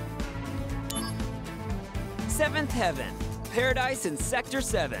 Seventh Heaven. Paradise in Sector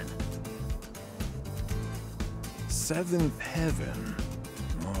 7. Seventh Heaven?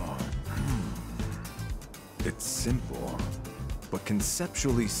 Oh, It's simple, but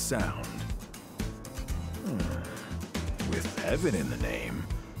conceptually sound. with heaven in the name.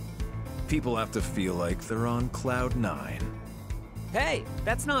 People have to feel like they're on cloud 9. Hey,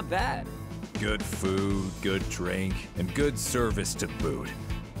 that's not bad. Good food, good drink, and good service to boot.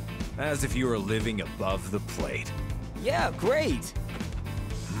 As if you were living above the plate. Yeah, great.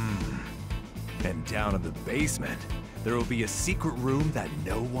 And down in the basement, there will be a secret room that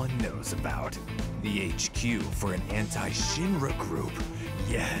no one knows about. The HQ for an anti-Shinra group.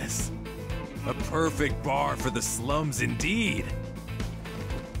 Yes. A perfect bar for the slums indeed.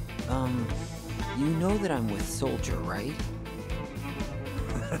 You know that I'm with Soldier, right?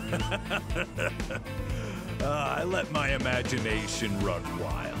 I let my imagination run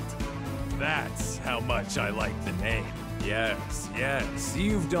wild. That's how much I like the name. Yes,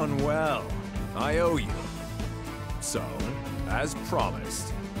 you've done well. I owe you. So, as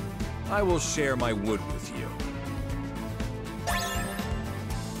promised, I will share my wood with you.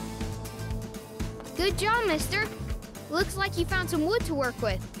 Good job, mister. Looks like you found some wood to work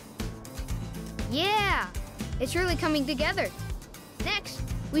with. Yeah, it's really coming together. Next,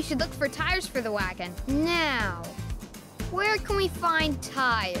 we should look for tires for the wagon. Now, where can we find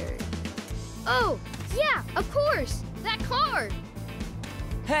tires? Oh, yeah, of course, that car.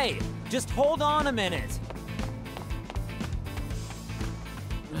 Hey, just hold on a minute.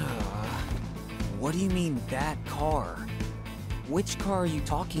 What do you mean, that car? Which car are you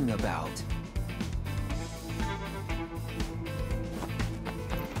talking about?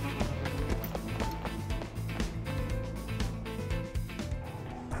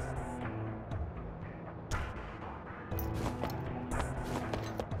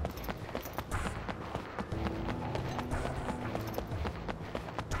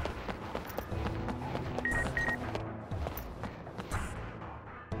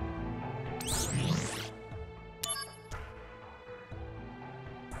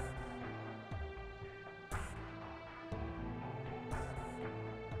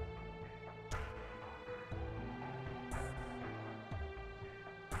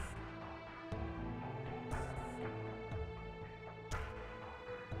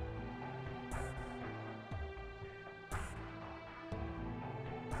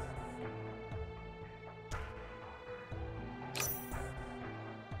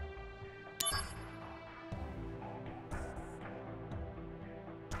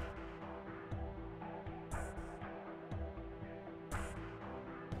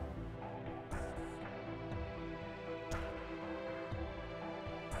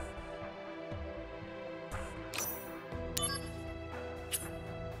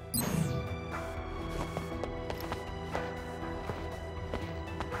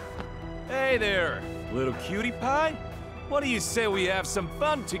 Hey there, little cutie pie. What do you say we have some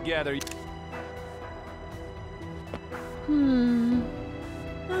fun together?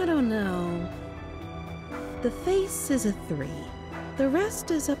 I don't know. The face is a 3. The rest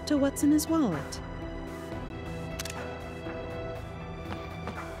is up to what's in his wallet.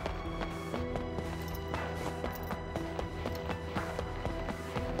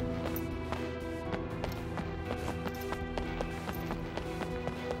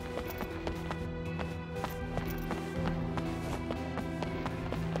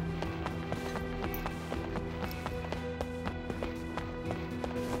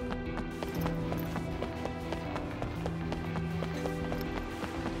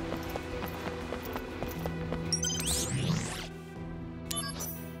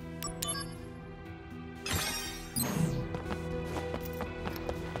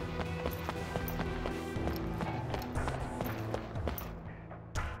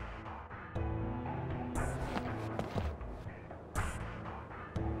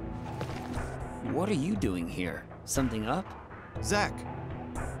 What are you doing here? Something up? Zack,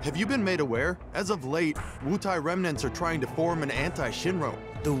 have you been made aware? As of late, Wutai remnants are trying to form an anti-Shinra.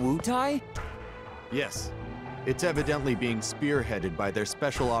 The Wutai? Yes. It's evidently being spearheaded by their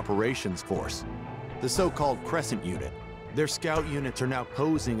Special Operations Force, the so-called Crescent Unit. Their scout units are now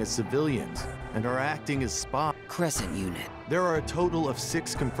posing as civilians and are acting as spies. Crescent Unit. There are a total of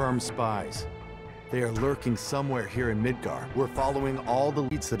 6 confirmed spies. They are lurking somewhere here in Midgar. We're following all the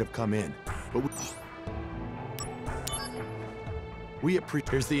leads that have come in. But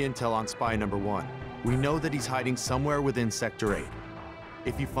here's the intel on spy number 1. We know that he's hiding somewhere within Sector 8.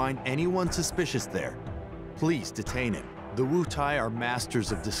 If you find anyone suspicious there, please detain him. The Wutai are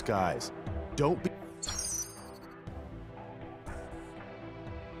masters of disguise. Don't be...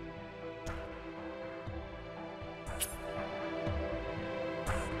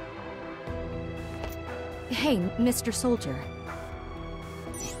 Hey, Mr. Soldier.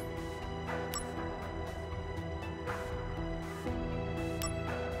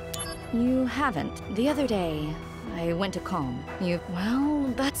 You haven't. The other day, I went to calm.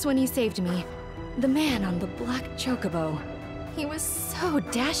 Well, that's when he saved me. The man on the black chocobo. He was so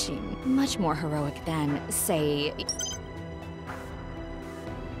dashing. Much more heroic than, say...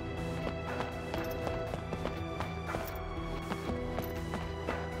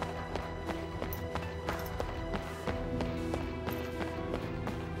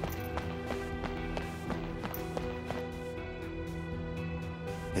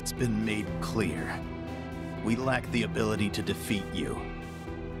 It's been made clear. We lack the ability to defeat you.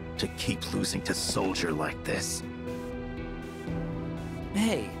 To keep losing to Soldier like this.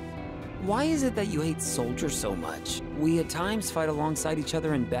 Hey, why is it that you hate Soldier so much? We at times fight alongside each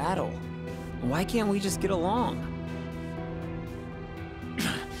other in battle. Why can't we just get along?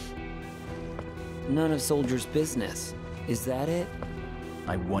 None of Soldier's business. Is that it?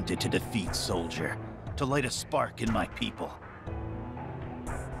 I wanted to defeat Soldier, to light a spark in my people.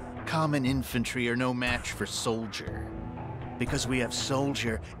 Common infantry are no match for Soldier. Because we have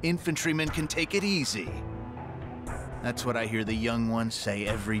Soldier, infantrymen can take it easy. That's what I hear the young ones say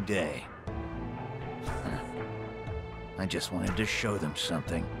every day. I just wanted to show them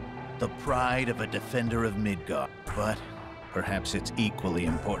something. The pride of a defender of Midgard. But perhaps it's equally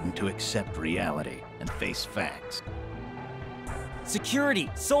important to accept reality and face facts.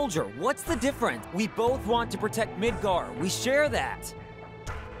 Security! Soldier, what's the difference? We both want to protect Midgard. We share that.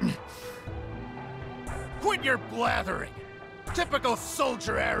 Quit your blathering! Typical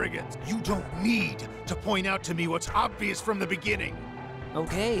Soldier arrogance! You don't need to point out to me what's obvious from the beginning!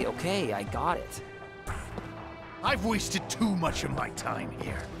 Okay, I got it. I've wasted too much of my time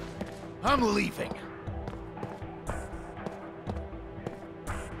here. I'm leaving.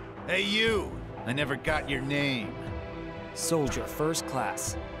 Hey you! I never got your name. Soldier, first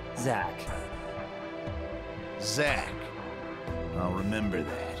class. Zack. Zack. I'll remember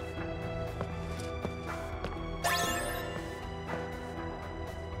that.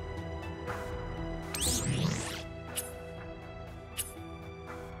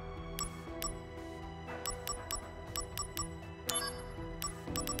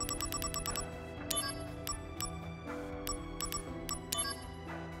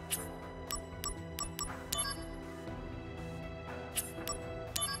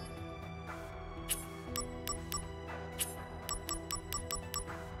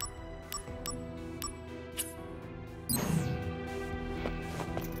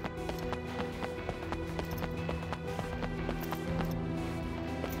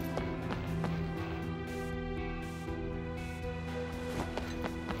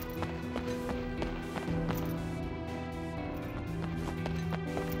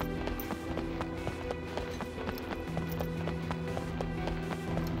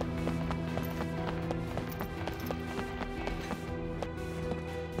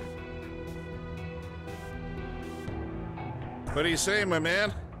 What do you say, my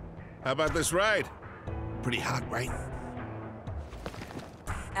man? How about this ride? Pretty hot, right?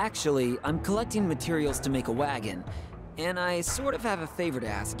 Actually, I'm collecting materials to make a wagon, and I sort of have a favor to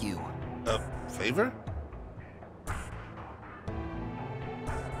ask you. A favor?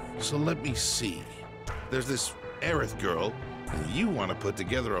 So let me see. There's this Aerith girl, and you want to put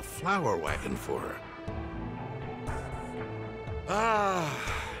together a flower wagon for her. Ah,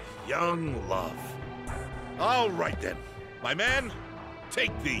 young love. All right then. My man,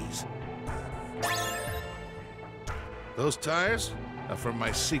 take these. Those tires are from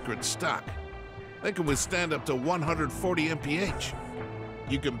my secret stock. They can withstand up to 140 mph.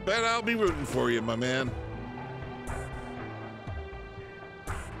 You can bet I'll be rooting for you, my man.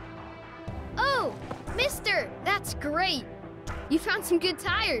 Oh, mister, that's great. You found some good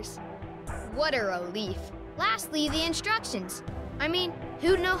tires. What a relief. Lastly, the instructions. I mean,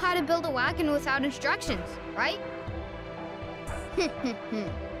 who'd know how to build a wagon without instructions, right?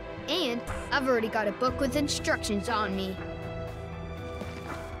 And I've already got a book with instructions on me.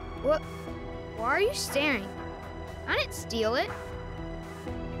 What? Why are you staring? I didn't steal it.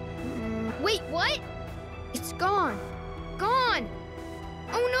 Wait, what? It's gone. Gone!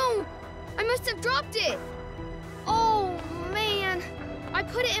 Oh no! I must have dropped it! Oh man! I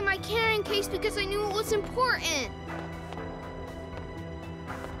put it in my carrying case because I knew it was important.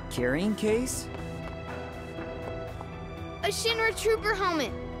 Carrying case? A Shinra Trooper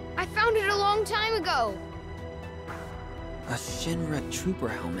helmet. I found it a long time ago. A Shinra Trooper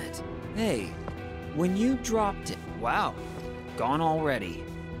helmet. Hey, when you dropped it... Wow, gone already.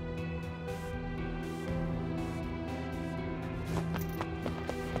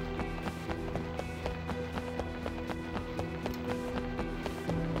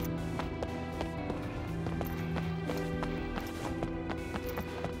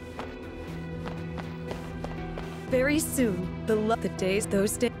 very soon. The days,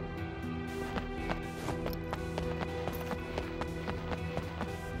 those days.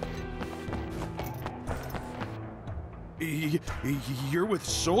 You're with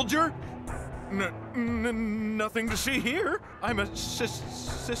Soldier? Nothing to see here. I'm a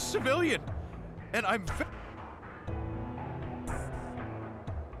civilian, and I'm.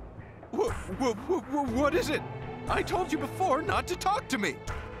 What is it? I told you before not to talk to me.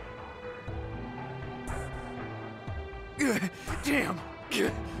 Damn.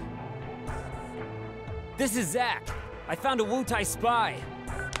 This is Zack. I found a Wutai spy.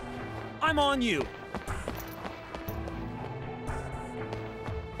 I'm on you.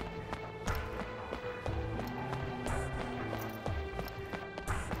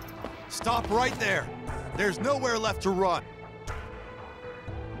 Stop right there! There's nowhere left to run!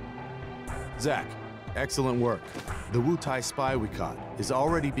 Zack, excellent work. The Wutai spy we caught is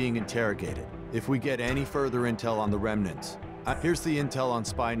already being interrogated. If we get any further intel on the remnants, here's the intel on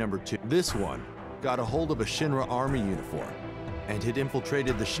spy number 2. This one got a hold of a Shinra army uniform and had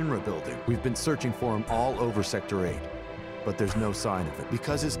infiltrated the Shinra building. We've been searching for him all over Sector 8, but there's no sign of it.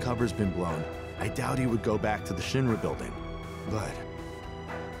 Because his cover's been blown, I doubt he would go back to the Shinra building. But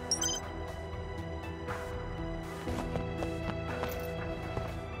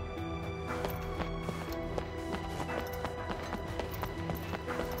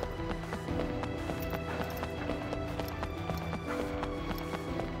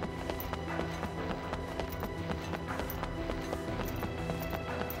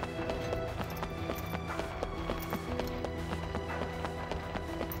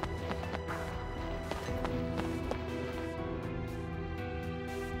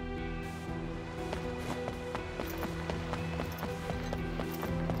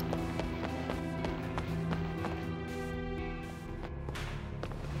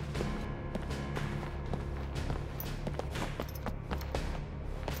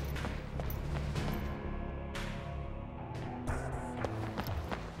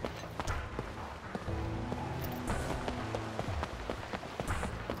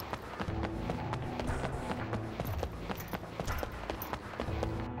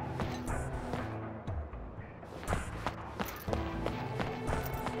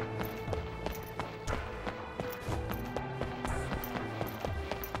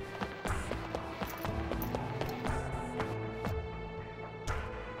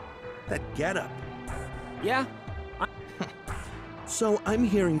that getup. Yeah? So I'm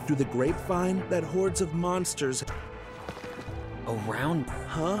hearing through the grapevine that hordes of monsters... Around?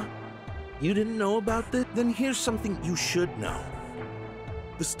 Huh? You didn't know about this? Then here's something you should know.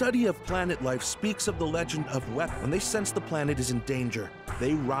 The study of planet life speaks of the legend of weapons. When they sense the planet is in danger,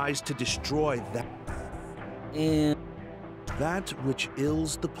 they rise to destroy that. And that which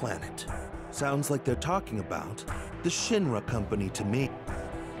ills the planet. Sounds like they're talking about the Shinra Company to me.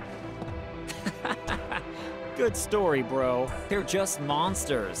 Good story, bro. They're just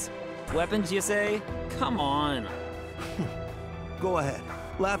monsters. Weapons, you say? Come on. Go ahead.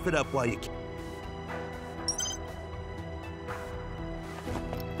 Laugh it up while you can.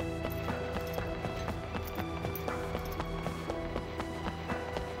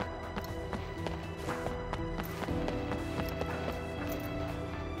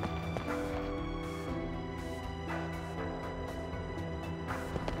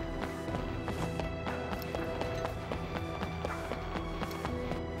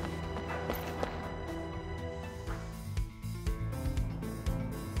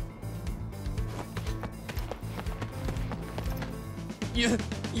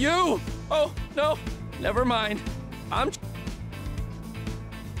 You! Oh, no, never mind. I'm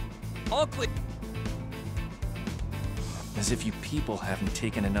all clear. As if you people haven't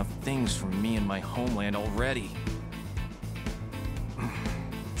taken enough things from me and my homeland already.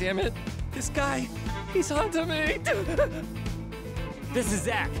 Damn it, this guy, he's onto me. This is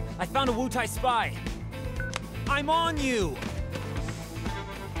Zack. I found a Wutai spy. I'm on you!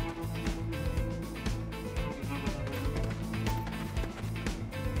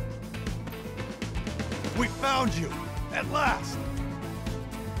 we found you! At last!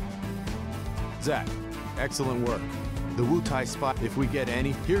 Zack, excellent work. The Wutai spy, if we get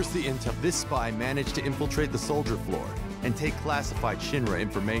any, here's the intel. This spy managed to infiltrate the soldier floor and take classified Shinra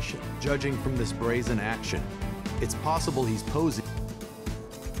information. Judging from this brazen action, it's possible he's posing.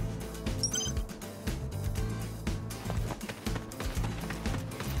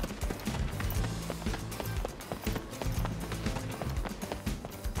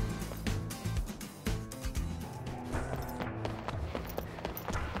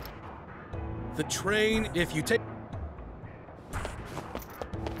 The train, if you take...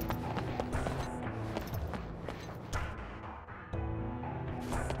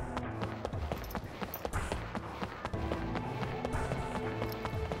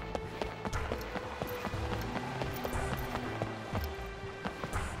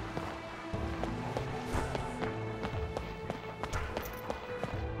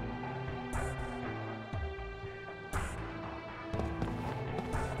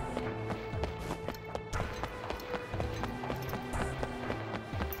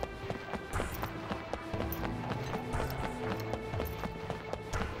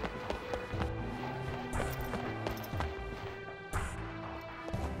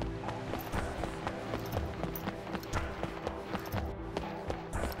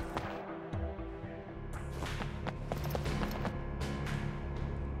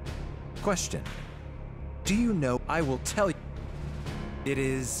 Question. Do you know I will tell you? It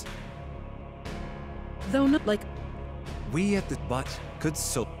is... Though not like... We at the but could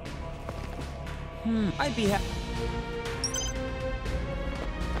so... I'd be happy.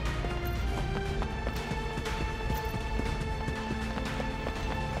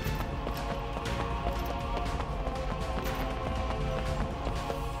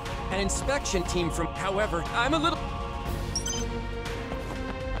 An inspection team from... However, I'm a little...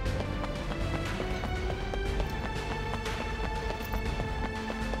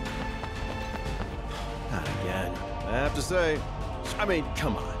 Not again. I have to say, I mean,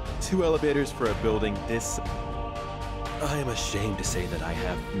 come on. 2 elevators for a building this... I am ashamed to say that I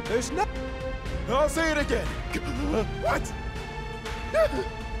have... There's no... I'll say it again. What?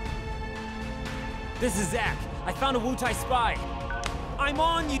 This is Zach. I found a Wu-Tai spy. I'm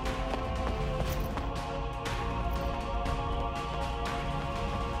on you.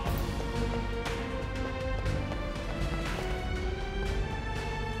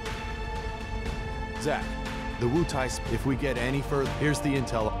 Zach, the Wu-Tai, if we get any further, here's the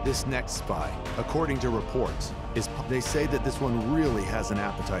intel. This next spy, according to reports, they say that this one really has an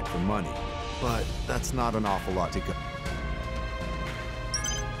appetite for money, but that's not an awful lot to go.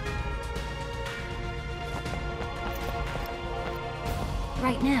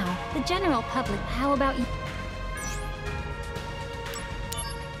 Right now, the general public, how about you?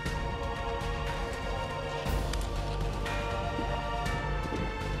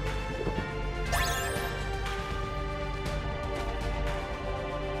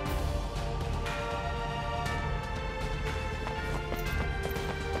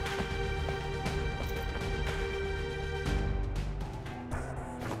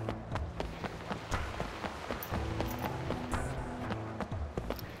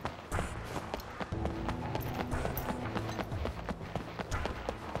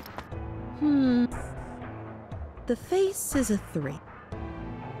 The face is a 3.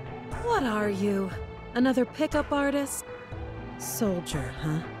 What are you? Another pickup artist? Soldier,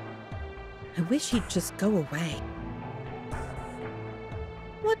 huh? I wish he'd just go away.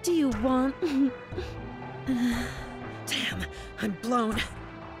 What do you want? Damn, I'm blown.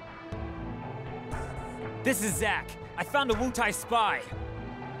 This is Zach. I found a Wu-Tai spy.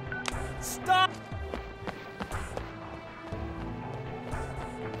 Stop!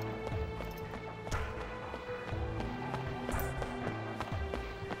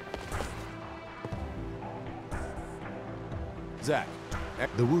 Zach,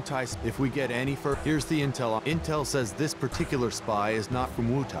 the Wu-Tai, if we get any further, here's the intel. Intel says this particular spy is not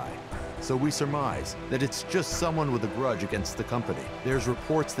from Wu-Tai, so we surmise that it's just someone with a grudge against the company. There's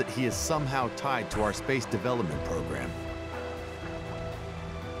reports that he is somehow tied to our space development program.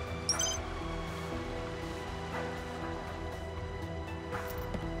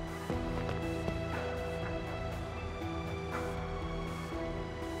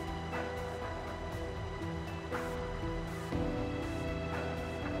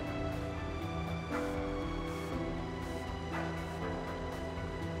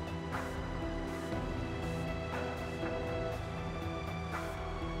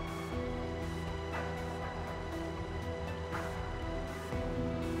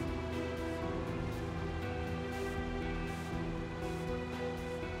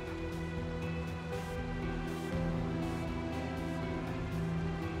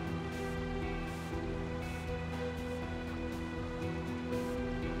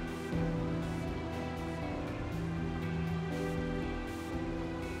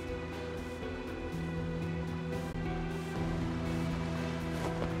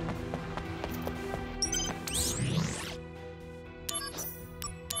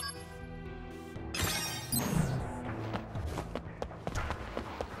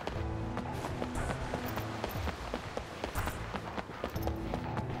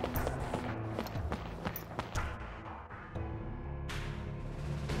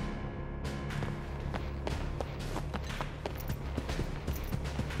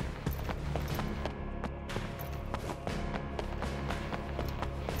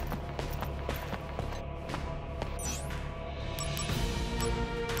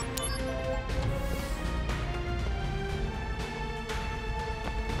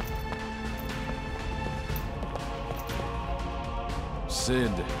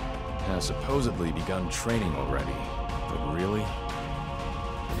 Sid has supposedly begun training already, but really?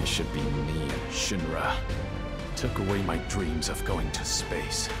 It should be me and Shinra. Took away my dreams of going to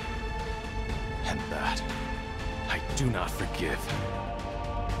space. And that, I do not forgive.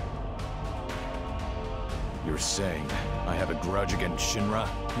 You're saying I have a grudge against Shinra?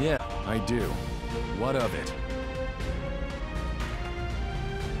 Yeah, I do. What of it?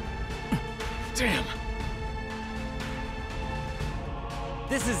 Damn.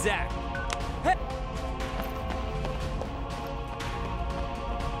 This is Zach. Hey.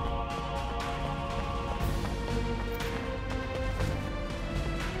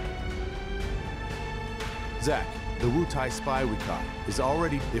 Zach, the Wu-Tai spy we caught is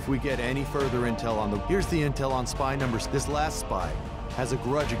already... If we get any further intel on the... Here's the intel on spy numbers. This last spy has a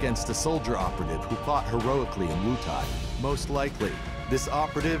grudge against a soldier operative who fought heroically in Wu-Tai. Most likely, this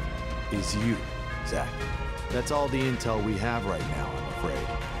operative is you, Zach. That's all the intel we have right now, I'm afraid.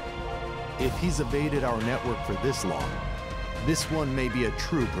 If he's evaded our network for this long, this one may be a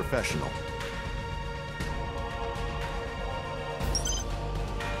true professional.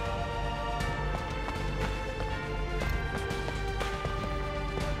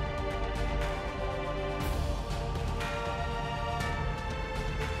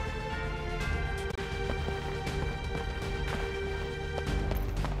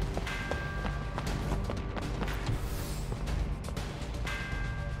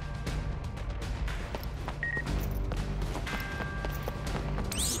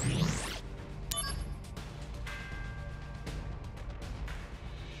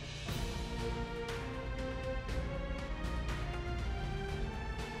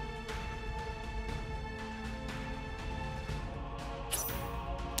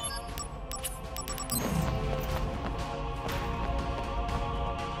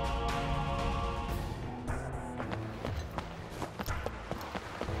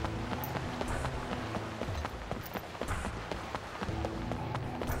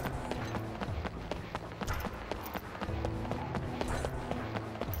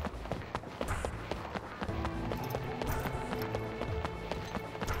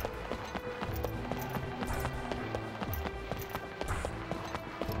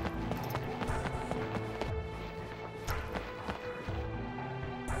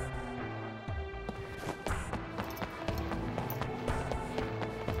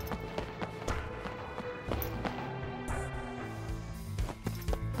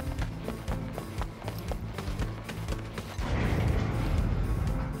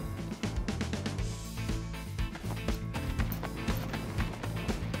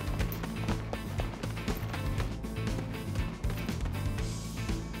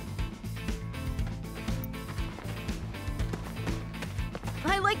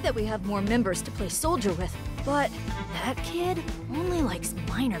 I like that we have more members to play soldier with, but that kid only likes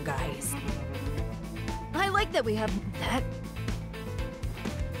minor guys. I like that we have that...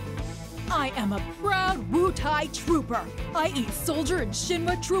 I am a proud Wu-Tai trooper. I eat soldier and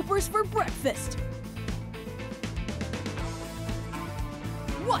Shinra troopers for breakfast.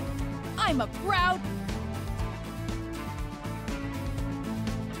 What? I'm a proud...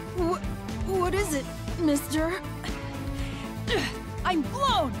 What is it, mister? I'm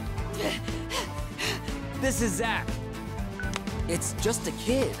blown! This is Zach. It's just a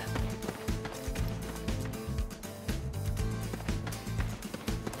kid.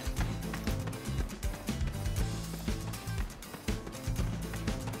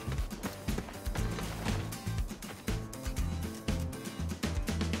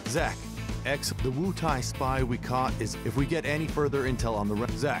 Zach, the Wu-Tai spy we caught is... If we get any further intel on the...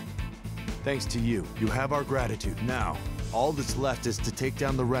 Zach, thanks to you, you have our gratitude. Now, all that's left is to take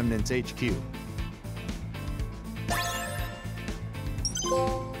down the Remnant's HQ.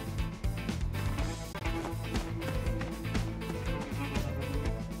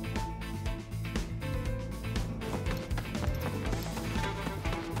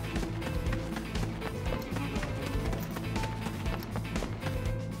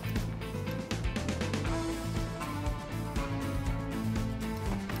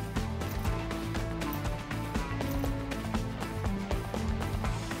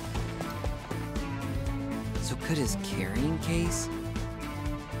 So could his carrying case?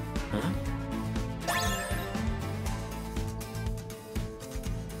 Huh?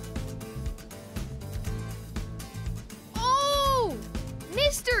 Oh!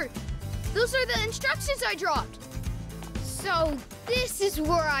 Mister! Those are the instructions I dropped! So this is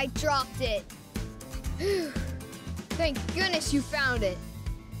where I dropped it. Thank goodness you found it.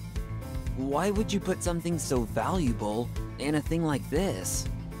 Why would you put something so valuable in a thing like this?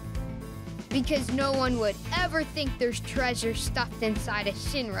 Because no one would ever think there's treasure stuffed inside a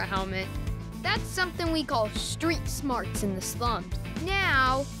Shinra helmet. That's something we call street smarts in the slums.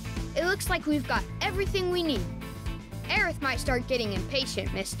 Now, it looks like we've got everything we need. Aerith might start getting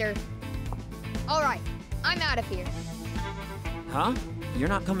impatient, mister. All right, I'm out of here. Huh? You're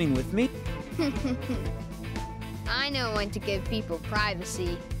not coming with me? I know when to give people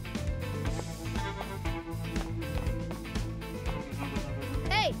privacy.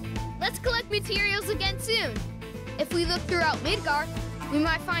 Hey, Let's collect materials again soon. If we look throughout Midgar, we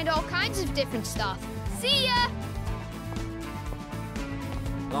might find all kinds of different stuff. See ya!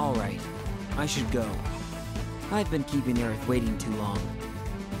 All right, I should go. I've been keeping Aerith waiting too long.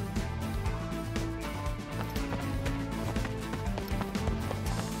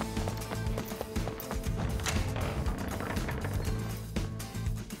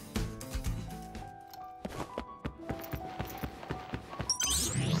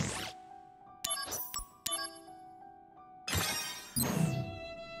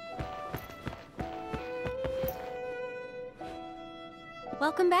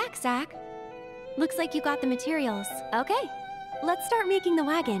 Welcome back, Zach. Looks like you got the materials. Okay, let's start making the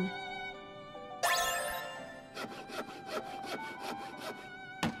wagon.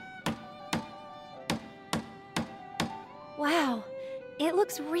 Wow, it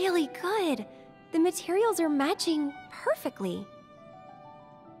looks really good. The materials are matching perfectly.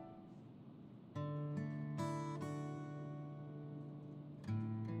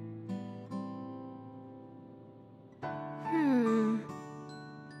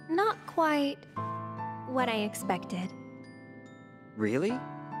 Not quite what I expected. Really?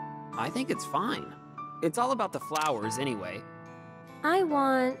 I think it's fine. It's all about the flowers anyway. I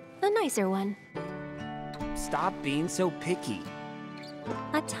want a nicer one. Stop being so picky.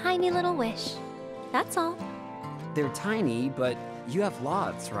 A tiny little wish. That's all. They're tiny, but you have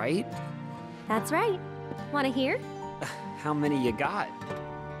lots, right? That's right. Want to hear? How many you got?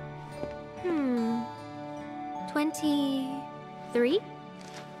 23?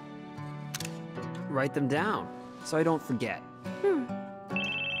 Write them down, so I don't forget.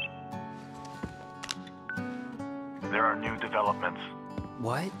 There are new developments.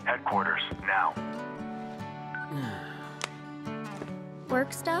 What? Headquarters, now.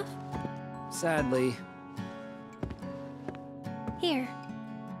 Work stuff? Sadly. Here.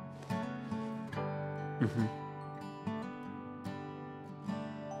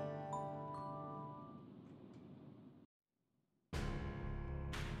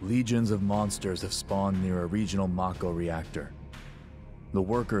 Legions of monsters have spawned near a regional Mako reactor. The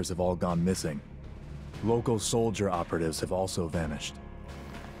workers have all gone missing. Local soldier operatives have also vanished.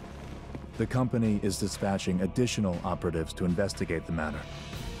 The company is dispatching additional operatives to investigate the matter.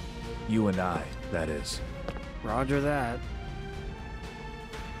 You and I, that is. Roger that.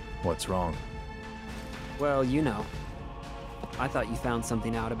 What's wrong? Well, you know. I thought you found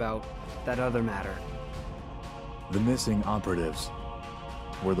something out about that other matter. The missing operatives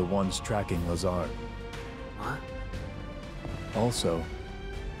were the ones tracking Lazar. What? Also,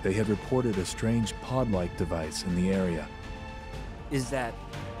 they had reported a strange pod-like device in the area. Is that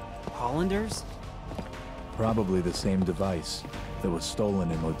Hollanders? Probably the same device that was stolen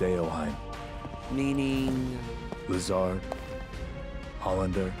in Lodeoheim. Meaning... Lazar,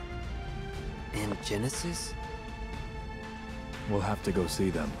 Hollander, and Genesis? We'll have to go see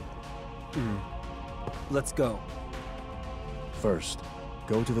them. Let's go. First,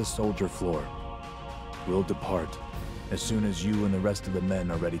 go to the soldier floor. We'll depart as soon as you and the rest of the men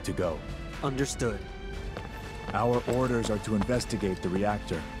are ready to go. Understood. Our orders are to investigate the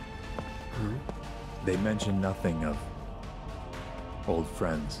reactor. They mention nothing of old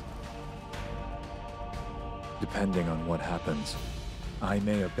friends. Depending on what happens, I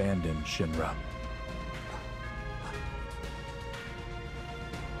may abandon Shinra.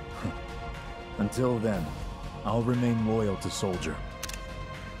 Until then, I'll remain loyal to Soldier.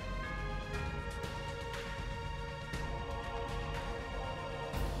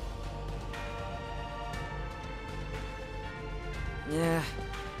 Yeah,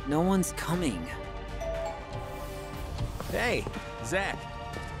 no one's coming. Hey, Zach.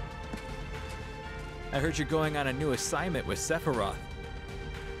 I heard you're going on a new assignment with Sephiroth.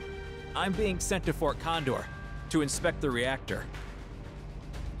 I'm being sent to Fort Condor to inspect the reactor.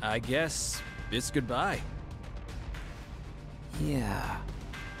 I guess it's goodbye. Yeah.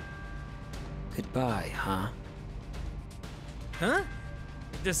 Goodbye, huh? Huh?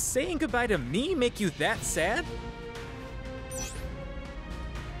 Does saying goodbye to me make you that sad?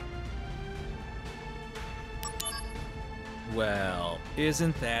 Well,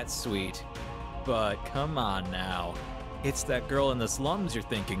 isn't that sweet? But come on now. It's that girl in the slums you're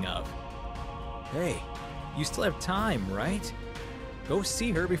thinking of. Hey, you still have time, right? Go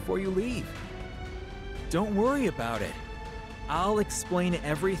see her before you leave. Don't worry about it. I'll explain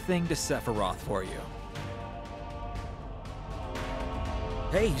everything to Sephiroth for you.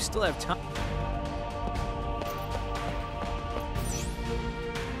 Hey, you still have time.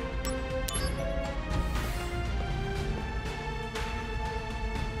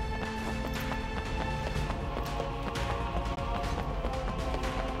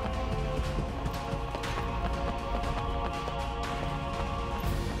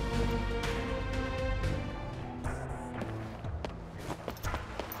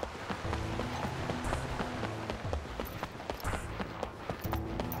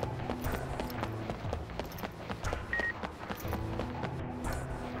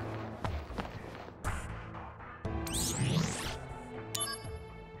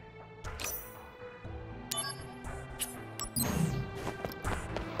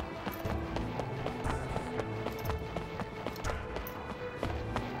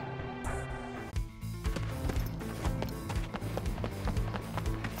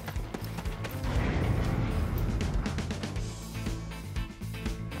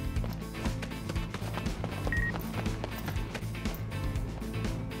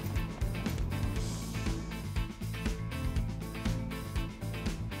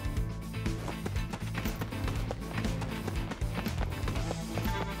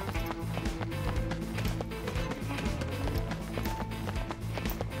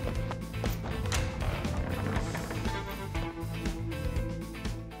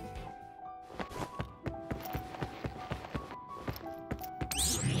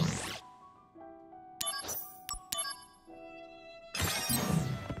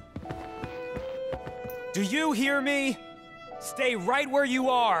 Do you hear me? Stay right where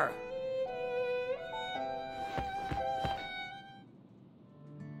you are!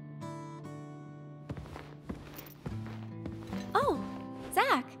 Oh,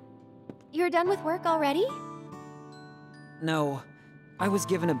 Zach. You're done with work already? No, I was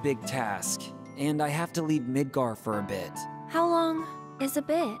given a big task, and I have to leave Midgar for a bit. How long is a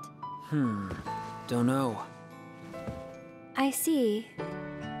bit? Don't know. I see.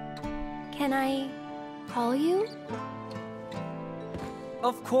 Can I call you?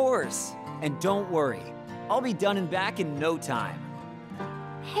 Of course! And don't worry, I'll be done and back in no time.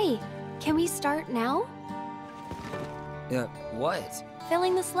 Hey, can we start now? What?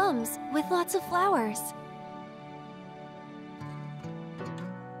 Filling the slums with lots of flowers.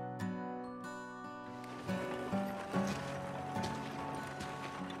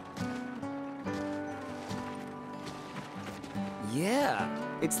 Yeah,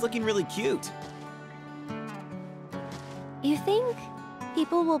 it's looking really cute. You think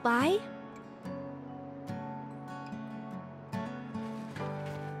people will buy?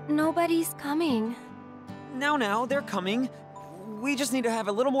 Nobody's coming. Now, they're coming. We just need to have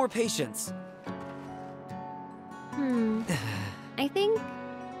a little more patience. I think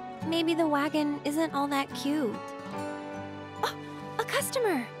maybe the wagon isn't all that cute. Oh, a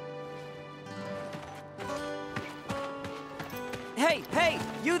customer! Hey,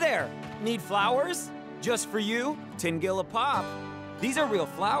 you there! Need flowers? Just for you, 10 gil a pop. These are real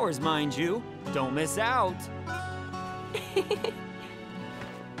flowers, mind you. Don't miss out.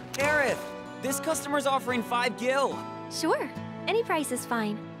 Aerith, this customer's offering 5 gil. Sure, any price is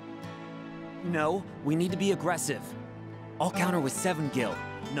fine. No, we need to be aggressive. I'll counter with 7 gil,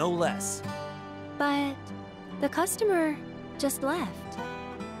 no less. But the customer just left.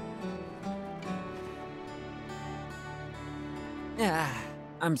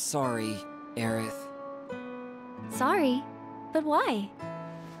 I'm sorry, Aerith. Sorry, but why?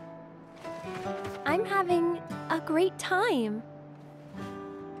 I'm having a great time.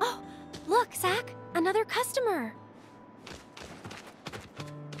 Oh, look, Zach, another customer.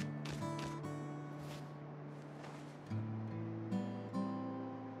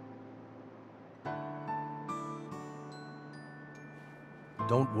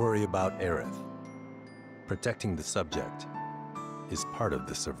 Don't worry about Aerith. Protecting the subject is part of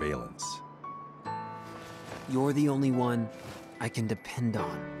the surveillance. You're the only one I can depend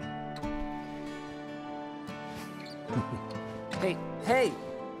on. Hey,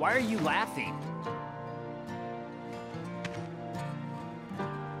 why are you laughing?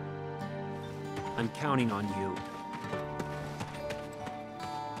 I'm counting on you.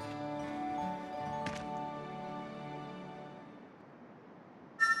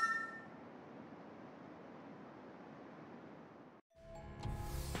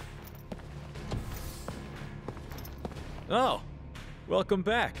 Oh, welcome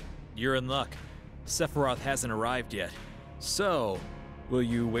back. You're in luck. Sephiroth hasn't arrived yet. So, will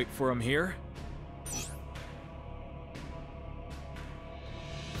you wait for him here?